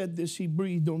he had said this, he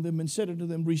breathed on them and said unto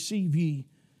them, receive ye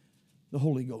the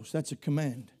Holy Ghost. That's a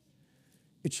command.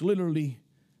 It's literally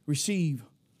receive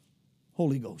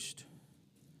Holy Ghost.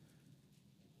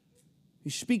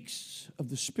 He speaks of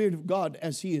the Spirit of God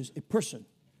as he is a person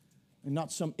and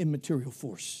not some immaterial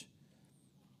force.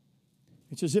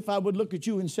 It's as if I would look at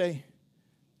you and say,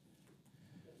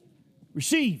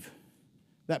 receive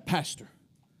that pastor.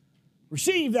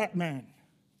 Receive that man.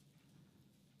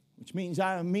 Which means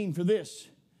I mean for this.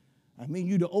 I mean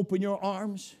you to open your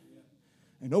arms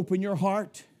and open your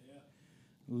heart.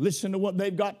 Listen to what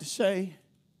they've got to say.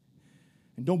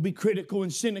 And don't be critical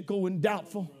and cynical and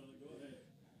doubtful.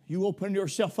 You open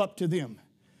yourself up to them.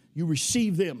 You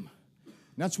receive them. And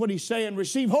that's what he's saying.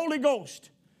 Receive Holy Ghost.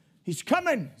 He's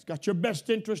coming. He's got your best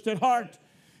interest at heart.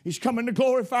 He's coming to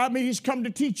glorify me. He's come to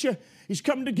teach you. He's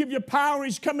coming to give you power.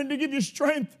 He's coming to give you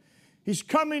strength. He's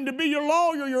coming to be your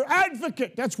lawyer, your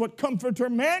advocate. That's what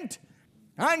comforter meant.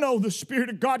 I know the Spirit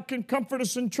of God can comfort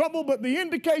us in trouble, but the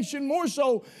indication more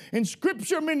so in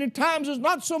Scripture many times is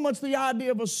not so much the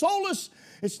idea of a solace.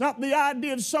 It's not the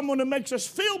idea of someone who makes us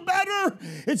feel better.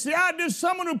 It's the idea of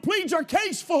someone who pleads our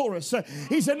case for us.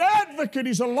 He's an advocate.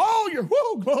 He's a lawyer.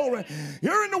 Woo, glory.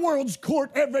 You're in the world's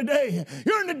court every day.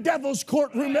 You're in the devil's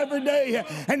courtroom every day.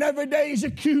 And every day he's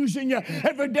accusing you.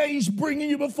 Every day he's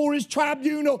bringing you before his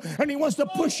tribunal. And he wants to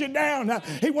push you down.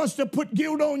 He wants to put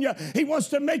guilt on you. He wants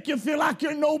to make you feel like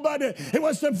you're nobody. He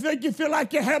wants to make you feel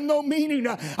like you have no meaning.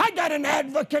 I got an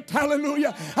advocate.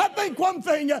 Hallelujah. I think one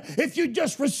thing, if you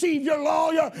just receive your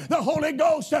lawyer, the Holy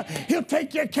Ghost, he'll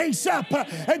take your case up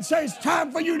and say, it's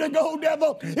time for you to go,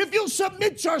 devil. If you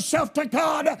submit yourself to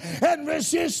God and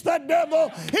resist the devil,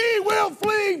 he will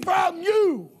flee from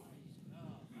you.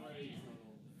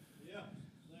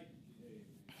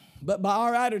 But by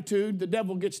our attitude, the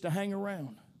devil gets to hang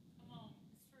around.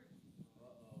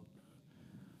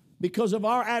 Because of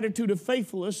our attitude of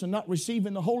faithfulness and not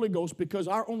receiving the Holy Ghost, because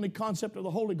our only concept of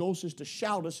the Holy Ghost is to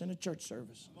shout us in a church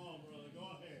service.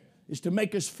 Is to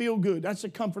make us feel good. That's a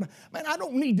comfort. Man, I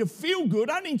don't need to feel good.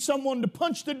 I need someone to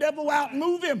punch the devil out and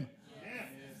move him.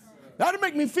 That'll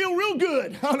make me feel real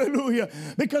good. Hallelujah.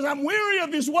 Because I'm weary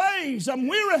of his ways. I'm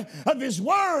weary of his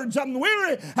words. I'm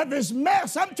weary of his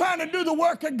mess. I'm trying to do the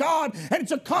work of God, and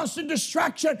it's a constant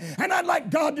distraction. And I'd like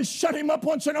God to shut him up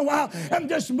once in a while and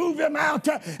just move him out.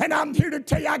 And I'm here to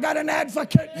tell you, I got an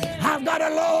advocate. I've got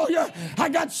a lawyer. I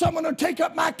got someone to take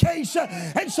up my case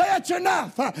and say, that's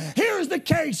enough. Here's the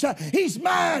case. He's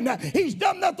mine. He's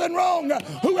done nothing wrong.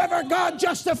 Whoever God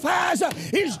justifies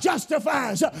is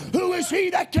justifies. Who is he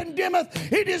that condemns?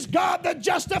 It is God that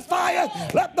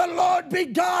justifieth. Let the Lord be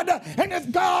God. And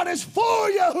if God is for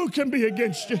you, who can be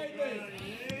against you?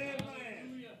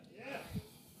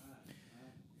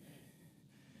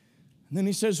 And then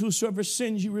he says, whosoever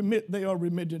sins you remit, they are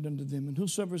remitted unto them. And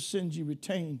whosoever sins you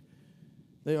retain,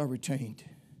 they are retained.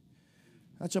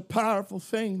 That's a powerful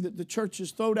thing that the church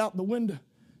has thrown out the window.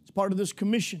 It's part of this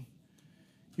commission.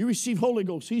 You receive Holy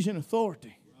Ghost. He's in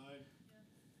authority.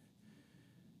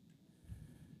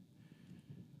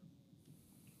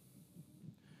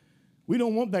 We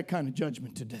don't want that kind of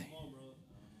judgment today.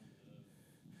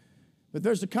 But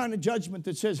there's the kind of judgment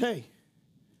that says, hey,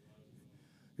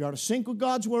 you're out of sync with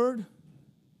God's word.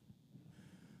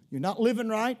 You're not living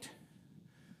right.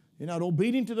 You're not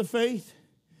obedient to the faith.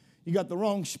 You got the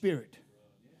wrong spirit.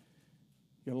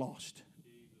 You're lost.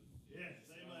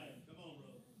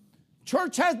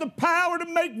 Church has the power to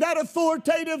make that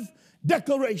authoritative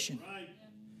declaration.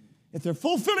 If they're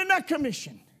fulfilling that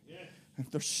commission, if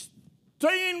they're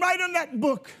staying right on that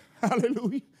book,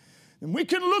 hallelujah, And we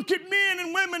can look at men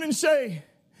and women and say,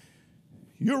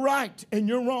 you're right and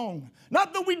you're wrong.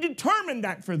 Not that we determine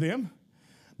that for them,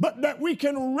 but that we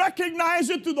can recognize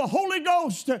it through the Holy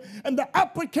Ghost and the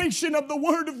application of the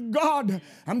Word of God.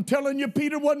 I'm telling you,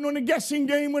 Peter wasn't on a guessing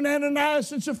game when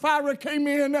Ananias and Sapphira came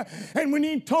in, and when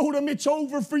he told them it's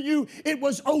over for you, it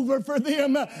was over for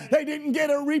them. They didn't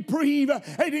get a reprieve.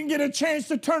 They didn't get a chance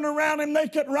to turn around and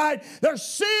make it right. Their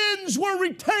sins were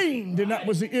retained, and that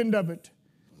was the end of it.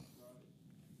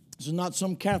 This is not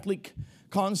some Catholic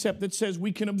concept that says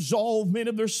we can absolve men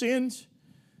of their sins.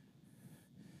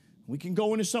 We can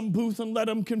go into some booth and let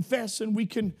them confess, and we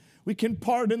can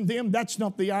pardon them. That's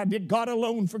not the idea. God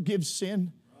alone forgives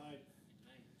sin. Right.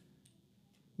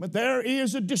 But there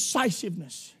is a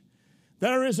decisiveness.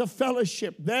 There is a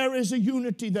fellowship. There is a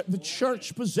unity that the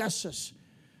church possesses,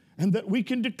 and that we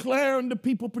can declare unto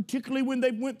people, particularly when they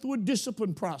went through a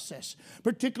discipline process,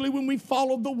 particularly when we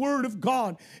followed the Word of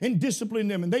God and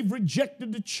disciplined them, and they've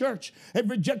rejected the church, they've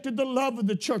rejected the love of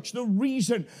the church, the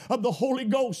reason of the Holy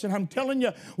Ghost. And I'm telling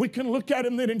you, we can look at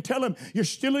them then and tell them, you're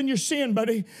still in your sin,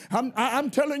 buddy.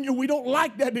 I'm telling you, we don't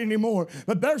like that anymore.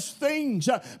 But there's things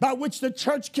by which the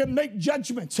church can make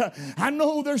judgments. I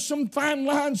know there's some fine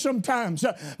lines sometimes,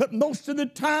 but most of the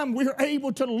time we're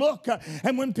able to look,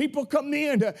 and when people come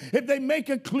in, if they make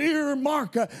a clear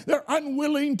mark, they're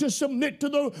unwilling to submit to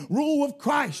the rule of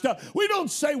Christ. We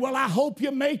don't say, well, I hope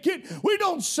you make it. We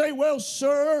don't say, well,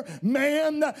 sir,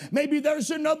 man, maybe there's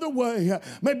another way.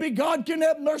 Maybe God can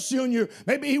have mercy on you.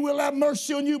 Maybe He will have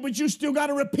mercy on you, but you still got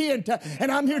to repent.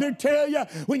 And I'm here to tell you,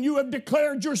 when you have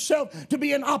declared yourself to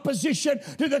be in opposition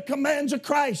to the commands of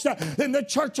Christ, then the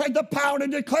church had the power to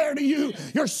declare to you,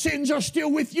 your sins are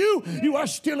still with you. You are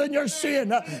still in your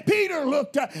sin. Peter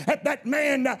looked at that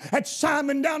man, at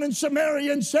Simon down in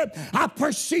Samaria, and said, I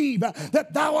perceive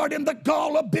that thou art in the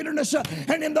gall of bitterness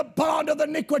and in the bond of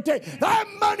iniquity. Thy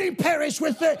money perish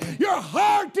with thee. Your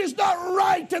heart is not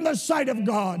right in the sight of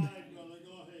God.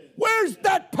 Where's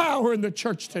that power in the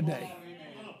church today?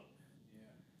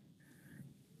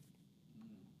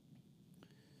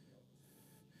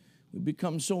 We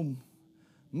become so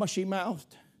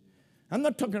mushy-mouthed. I'm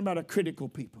not talking about a critical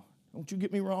people. Don't you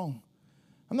get me wrong.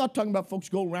 I'm not talking about folks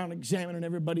go around examining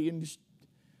everybody and just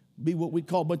be what we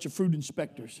call a bunch of fruit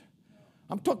inspectors.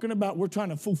 I'm talking about we're trying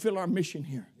to fulfill our mission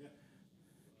here.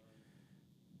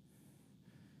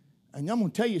 And I'm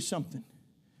going to tell you something.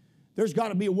 There's got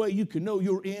to be a way you can know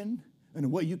you're in and a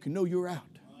way you can know you're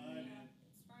out.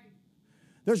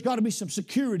 There's got to be some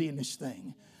security in this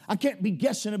thing. I can't be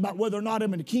guessing about whether or not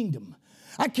I'm in the kingdom.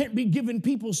 I can't be giving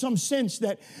people some sense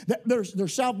that their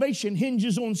salvation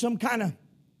hinges on some kind of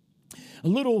a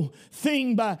little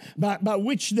thing by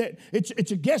which that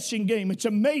it's a guessing game. It's a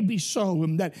maybe so,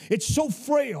 and that it's so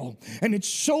frail and it's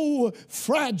so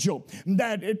fragile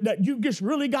that you just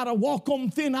really got to walk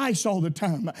on thin ice all the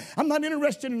time. I'm not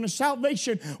interested in a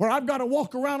salvation where I've got to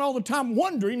walk around all the time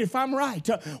wondering if I'm right,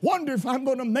 wonder if I'm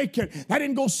going to make it. I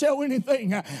didn't go sell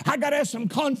anything. I got to have some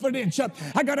confidence.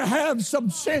 I got to have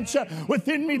some sense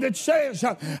within me that says,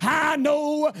 I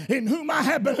know in whom I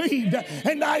have believed,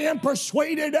 and I am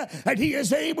persuaded that He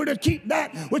is able to keep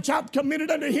that which I've committed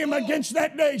unto Him against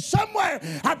that day. Somewhere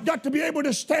I've got to be able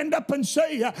to stand up and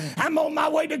say, I'm on my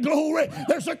way to glory.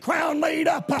 There's a crown laid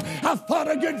up. I've fought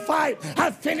a good fight.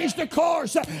 I've finished the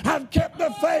course. I've kept the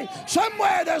faith.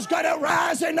 Somewhere there's got to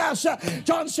rise in us.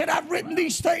 John said, I've written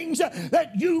these things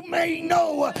that you may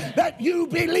know that you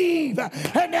believe,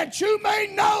 and that you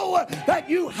may know that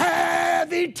you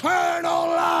have eternal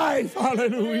life.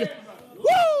 Hallelujah.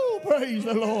 Woo! Praise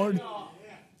the Lord.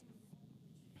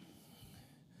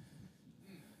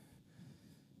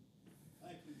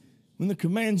 When the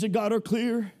commands of God are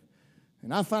clear,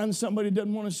 and I find somebody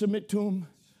doesn't want to submit to them,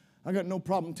 I got no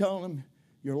problem telling them,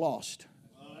 you're lost.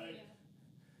 Right.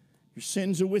 Your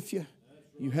sins are with you.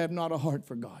 You have not a heart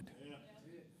for God. Yeah.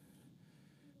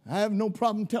 I have no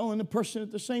problem telling the person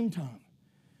at the same time,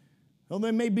 though they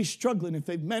may be struggling, if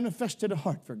they've manifested a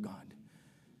heart for God,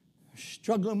 they're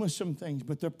struggling with some things,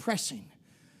 but they're pressing.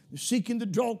 They're seeking to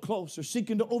draw close. They're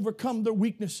seeking to overcome their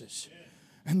weaknesses. Yeah.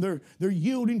 And they're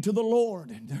yielding to the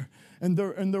Lord, and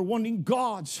they're wanting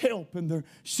God's help, and they're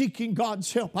seeking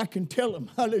God's help. I can tell them,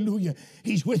 hallelujah,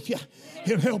 He's with you.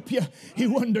 He'll help you. He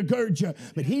will undergird you.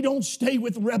 But He don't stay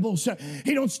with rebels.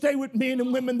 He don't stay with men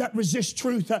and women that resist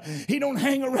truth. He don't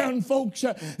hang around folks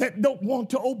that don't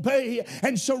want to obey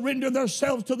and surrender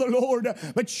themselves to the Lord.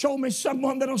 But show me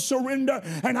someone that'll surrender,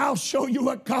 and I'll show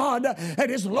you a God that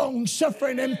is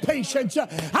long-suffering and patient.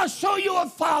 I'll show you a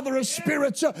Father of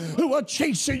spirits who will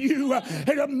chasten you and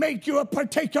will make you a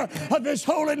partaker of His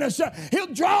holiness. He'll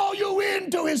draw you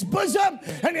into His bosom,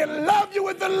 and He'll love you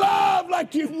with the love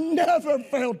like you've never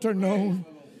felt or known.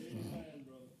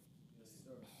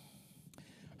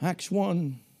 Acts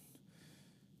 1,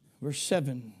 verse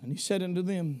 7, and He said unto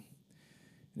them,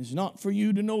 it is not for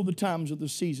you to know the times or the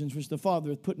seasons which the Father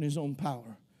hath put in His own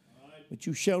power, but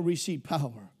you shall receive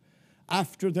power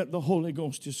after that the Holy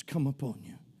Ghost is come upon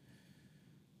you.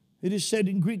 It is said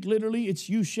in Greek, literally, it's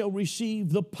you shall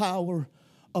receive the power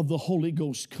of the Holy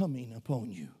Ghost coming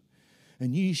upon you.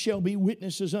 And ye shall be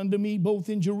witnesses unto me both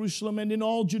in Jerusalem and in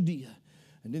all Judea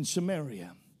and in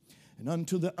Samaria and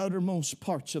unto the uttermost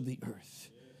parts of the earth.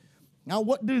 Now,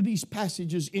 what do these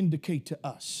passages indicate to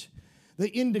us? They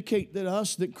indicate to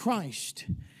us that Christ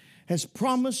has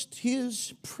promised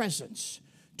His presence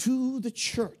to the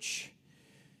church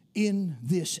in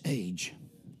this age.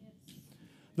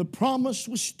 The promise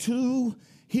was to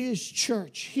His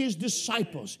church, His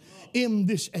disciples in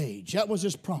this age. That was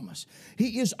His promise.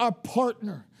 He is our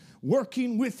partner,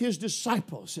 working with His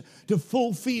disciples to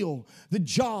fulfill the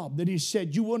job that He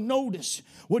said. You will notice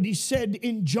what He said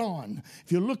in John.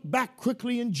 If you look back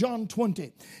quickly in John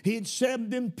 20, He had said,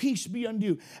 then peace be unto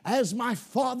you. As my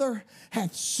Father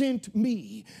hath sent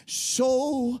me,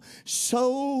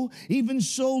 even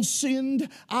so send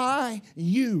I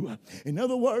you. In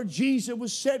other words, Jesus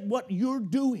was said, what you're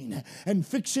doing and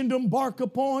fixing to embark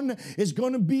upon is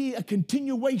going to be a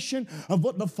continuation of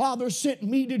what the Father sent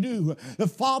me to do. The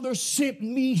Father sent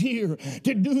me here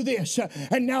to do this,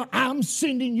 and now I'm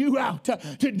sending you out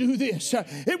to do this.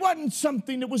 It wasn't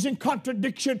something that was in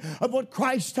contradiction of what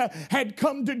Christ had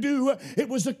come to do. It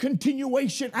was a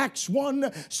continuation. Acts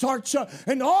 1 starts,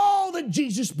 and all that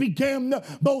Jesus began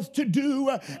both to do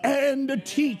and to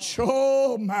teach.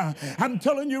 Oh my, I'm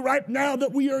telling you right now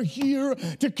that we are here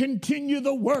to continue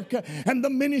the work and the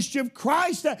ministry of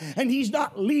Christ, and He's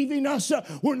not leaving us.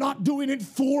 We're not doing it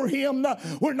for Him.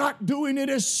 We're not doing it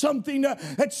as something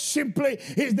that simply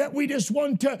is that we just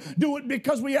want to do it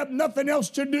because we have nothing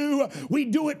else to do. We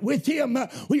do it with Him.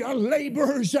 We are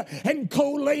laborers and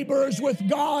co-laborers with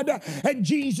God, and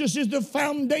Jesus is the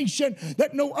foundation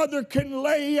that no other can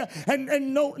lay,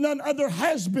 and none other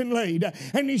has been laid.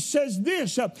 And He says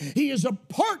this, He is a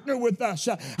partner with us.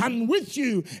 I'm with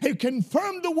you. He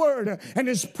confirmed the word, and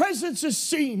His presence is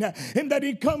seen in that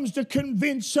He comes to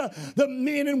convince the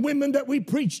men and women that we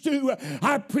preach to.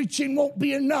 Our preaching won't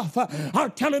be enough. Our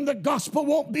telling the gospel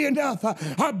won't be enough.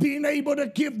 Our being able to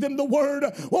give them the word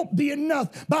won't be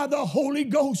enough. By the Holy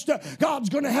Ghost, God's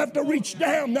going to have to reach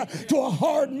down to a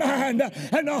hard mind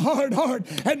and a hard heart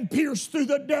and pierce through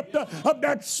the depth of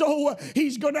that soul.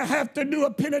 He's going to have to do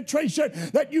a penetration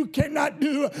that you cannot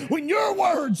do. When your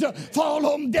words fall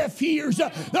on deaf ears,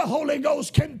 the Holy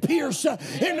Ghost can pierce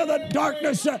into the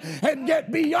darkness and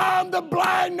get beyond the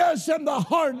blindness and the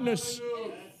hardness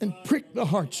and prick the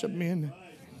hearts of men.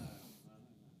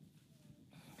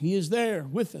 He is there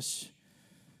with us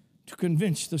to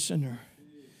convince the sinner.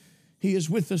 He is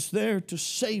with us there to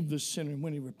save the sinner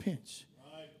when he repents.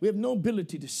 We have no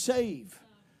ability to save.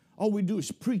 All we do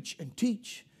is preach and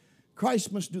teach.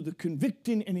 Christ must do the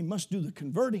convicting, and He must do the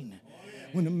converting.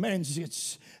 When a man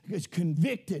gets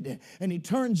convicted and he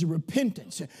turns to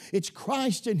repentance, it's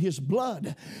Christ and His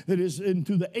blood that is, and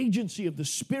through the agency of the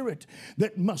Spirit,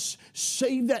 that must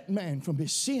save that man from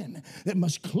his sin, that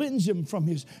must cleanse him from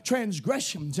his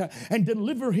transgressions and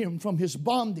deliver him from his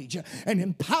bondage and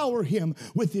empower him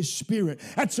with His Spirit.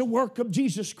 That's the work of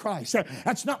Jesus Christ.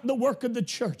 That's not the work of the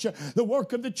church. The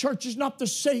work of the church is not to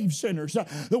save sinners.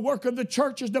 The work of the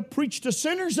church is to preach to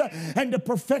sinners and to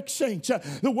perfect saints.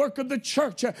 The work of the church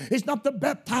is not to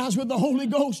baptize with the Holy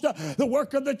Ghost. The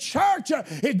work of the church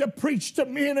is to preach to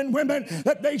men and women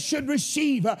that they should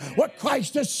receive what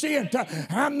Christ has sent.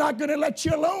 I'm not going to let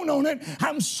you alone on it.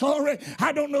 I'm sorry.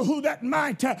 I don't know who that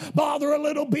might bother a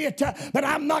little bit, but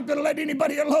I'm not going to let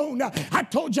anybody alone. I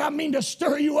told you I mean to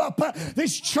stir you up.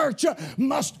 This church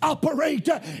must operate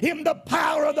in the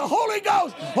power of the Holy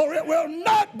Ghost, or it will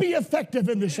not be effective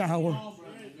in this hour.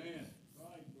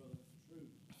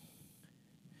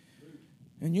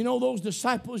 And you know those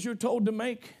disciples you're told to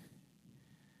make?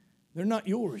 They're not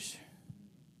yours.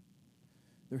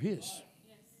 They're His.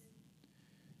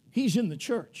 He's in the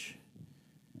church.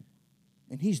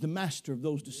 And He's the master of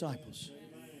those disciples.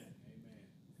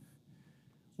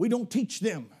 We don't teach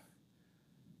them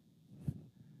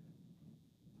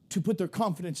to put their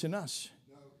confidence in us.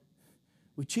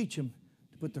 We teach them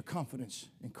to put their confidence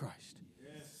in Christ.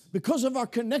 Because of our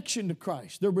connection to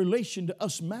Christ, their relation to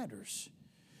us matters.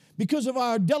 Because of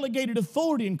our delegated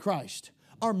authority in Christ,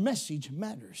 our message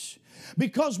matters.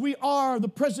 Because we are the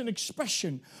present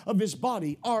expression of His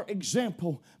body, our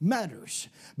example matters.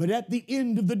 But at the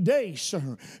end of the day,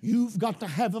 sir, you've got to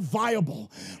have a viable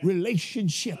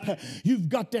relationship. You've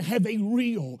got to have a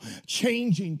real,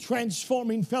 changing,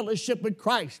 transforming fellowship with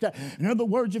Christ. In other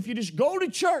words, if you just go to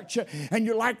church and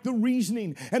you like the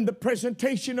reasoning and the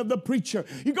presentation of the preacher,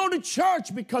 you go to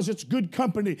church because it's good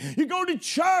company. You go to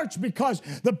church because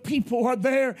the people are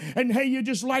there and hey, you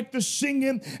just like the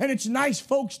singing and it's nice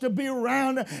folks to be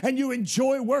around and you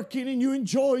enjoy working and you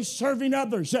enjoy serving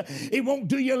others. It won't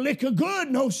do you a lick of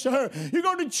good, no sir. You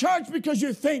go to church because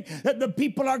you think that the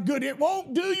people are good. It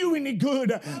won't do you any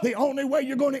good. The only way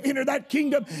you're going to enter that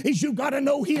kingdom is you got to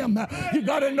know Him. You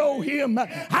got to know Him.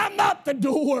 I'm not the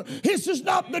door. This is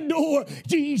not the door.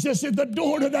 Jesus is the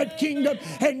door to that kingdom,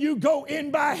 and you go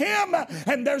in by Him,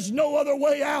 and there's no other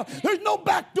way out. There's no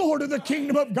back door to the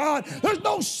kingdom of God. There's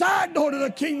no side door to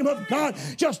the kingdom of God.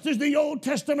 Just as the Old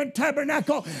Testament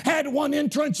tabernacle had one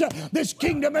entrance, this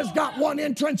kingdom has got one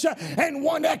entrance and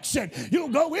one exit. You'll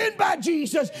go in by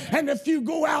Jesus, and if you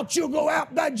go out, you'll go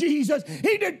out by Jesus.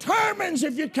 He determines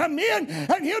if you come in,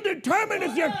 and He'll determine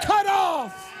if you're cut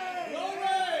off.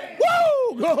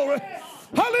 Woo! Glory!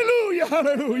 Hallelujah!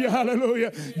 Hallelujah!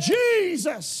 Hallelujah!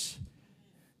 Jesus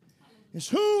is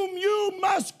whom you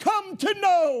must come to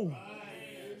know.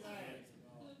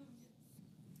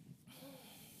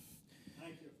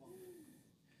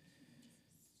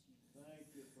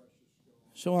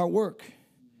 So our work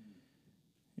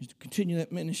is to continue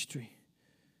that ministry,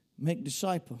 make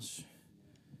disciples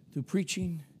through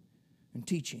preaching and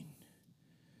teaching.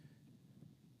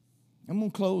 I'm going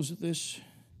to close with this,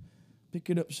 pick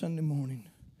it up Sunday morning.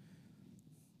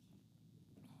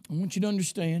 I want you to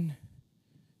understand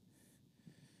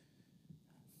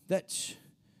that's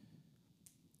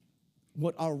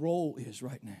what our role is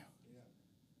right now.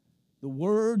 The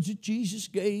words that Jesus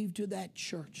gave to that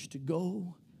church to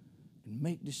go and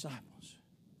make disciples.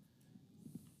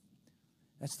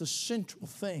 That's the central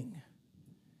thing.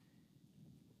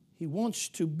 He wants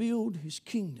to build His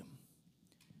kingdom.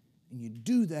 And you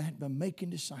do that by making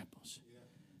disciples.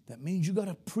 That means you got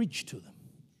to preach to them.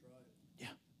 Yeah,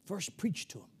 first preach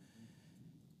to them.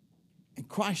 And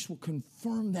Christ will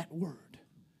confirm that word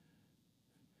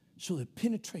so that it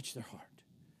penetrates their heart.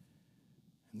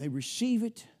 And they receive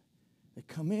it. They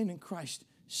come in and Christ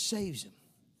saves them.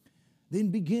 Then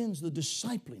begins the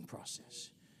discipling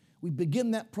process. We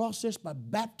begin that process by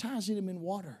baptizing them in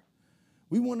water.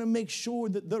 We want to make sure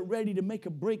that they're ready to make a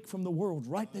break from the world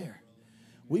right there.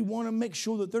 We want to make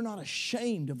sure that they're not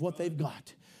ashamed of what they've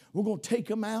got. We're going to take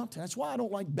them out. That's why I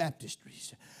don't like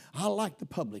baptistries. I like the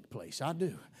public place. I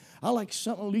do. I like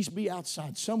something at least be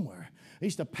outside somewhere. At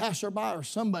least a passerby or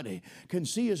somebody can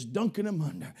see us dunking them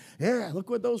under. Yeah, look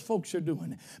what those folks are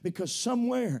doing. Because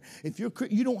somewhere, if you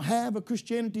don't have a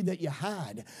Christianity that you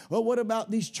hide. Well, what about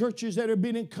these churches that have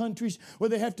been in countries where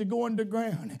they have to go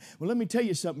underground? Well, let me tell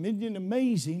you something. Isn't it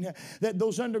amazing that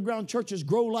those underground churches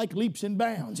grow like leaps and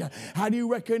bounds? How do you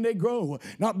reckon they grow?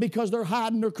 Not because they're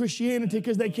hiding their Christianity,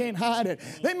 because they can't hide it.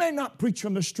 They may not preach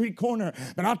from the street corner,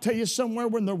 but I'll tell you somewhere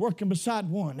when they're working beside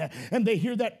one and they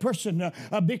hear that person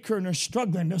bickering or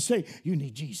struggling, they'll say, you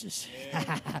need Jesus.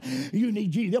 You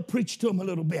need Jesus. They'll preach to them a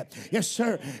little bit. Yes,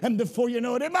 sir. And before you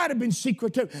know it, it might have been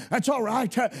secretive. That's all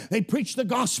right. They preached the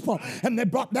gospel and they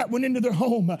brought that one into their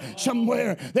home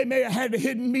somewhere. They may have had a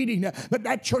hidden meeting, but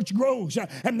that church grows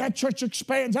and that church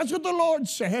expands. That's what the Lord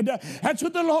said. That's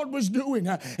what the Lord was doing.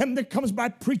 And that comes by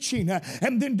preaching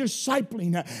and then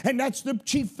discipling. And that's the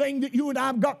chief thing that you and I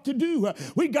have got to do.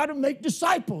 We got to make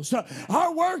disciples.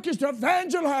 Our work is to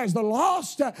evangelize the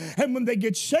lost. And when they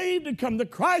get saved and come to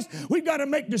Christ, we've got to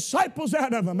make disciples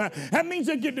out of them. That means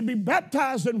they get to be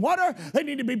baptized in water. They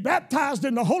need to be baptized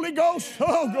in the Holy Ghost.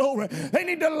 Oh, glory. They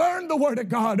need to learn the Word of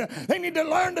God. They need to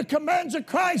learn the commands of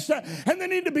Christ. And they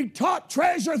need to be taught,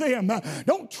 treasure them.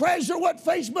 Don't treasure what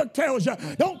Facebook tells you.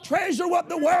 Don't treasure what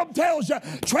the world tells you.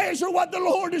 Treasure what the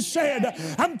Lord has said.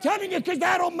 I'm telling you, because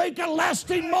that'll make a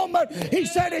lasting moment. He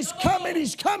said He's coming.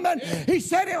 He's coming. He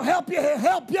said He'll help you. He'll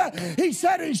help you. He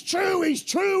said He's true. He's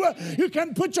true. You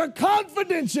can put your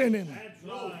confidence in Him. That's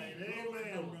right.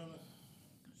 Amen, brother.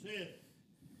 That's it.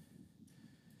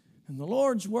 And the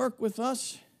Lord's work with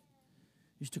us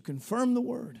is to confirm the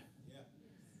Word,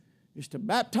 is to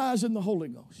baptize in the Holy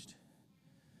Ghost,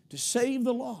 to save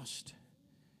the lost,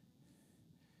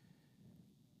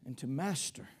 and to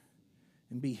master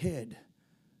and be head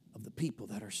of the people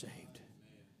that are saved.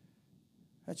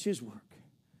 That's His work.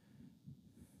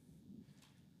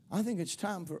 I think it's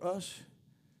time for us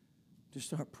to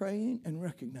start praying and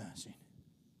recognizing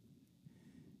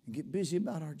and get busy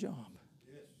about our job.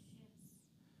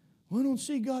 Well, I don't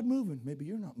see God moving. Maybe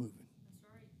you're not moving.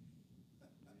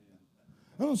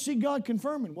 I don't see God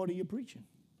confirming. What are you preaching?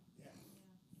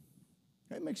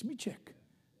 That makes me check.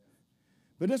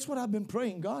 But that's what I've been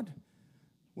praying. God,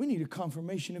 we need a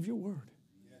confirmation of your word.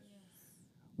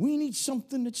 We need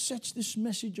something that sets this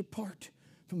message apart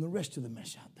from the rest of the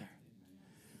mess out there.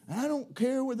 And I don't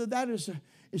care whether that is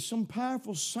some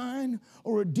powerful sign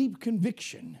or a deep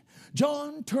conviction.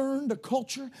 John turned a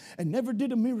culture and never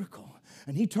did a miracle.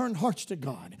 And he turned hearts to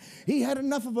God. He had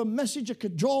enough of a message that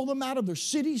could draw them out of their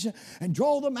cities and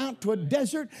draw them out to a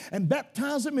desert and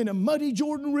baptize them in a muddy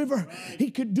Jordan River.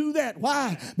 He could do that.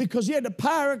 Why? Because he had the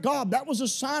power of God. That was a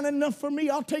sign enough for me.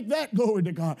 I'll take that, glory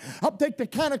to God. I'll take the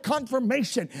kind of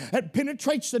confirmation that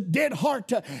penetrates the dead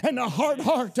heart and the hard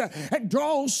heart and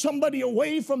draws somebody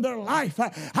away from their life.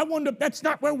 I wonder if that's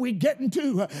not where we're getting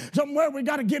to. Somewhere we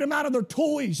got to get them out of their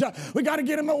toys. We got to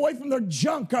get them away from their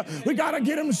junk. We got to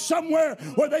get them somewhere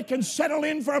where they can settle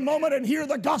in for a moment and hear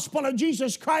the gospel of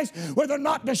Jesus Christ, where they're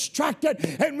not distracted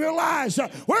and realize,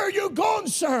 where are you going,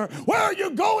 sir? Where are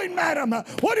you going, madam?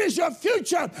 What is your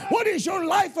future? What is your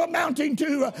life amounting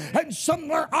to? And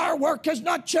somewhere our work has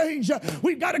not changed.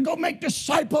 We've got to go make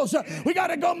disciples. We got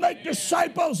to go make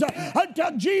disciples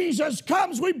until Jesus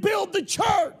comes. We build the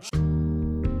church.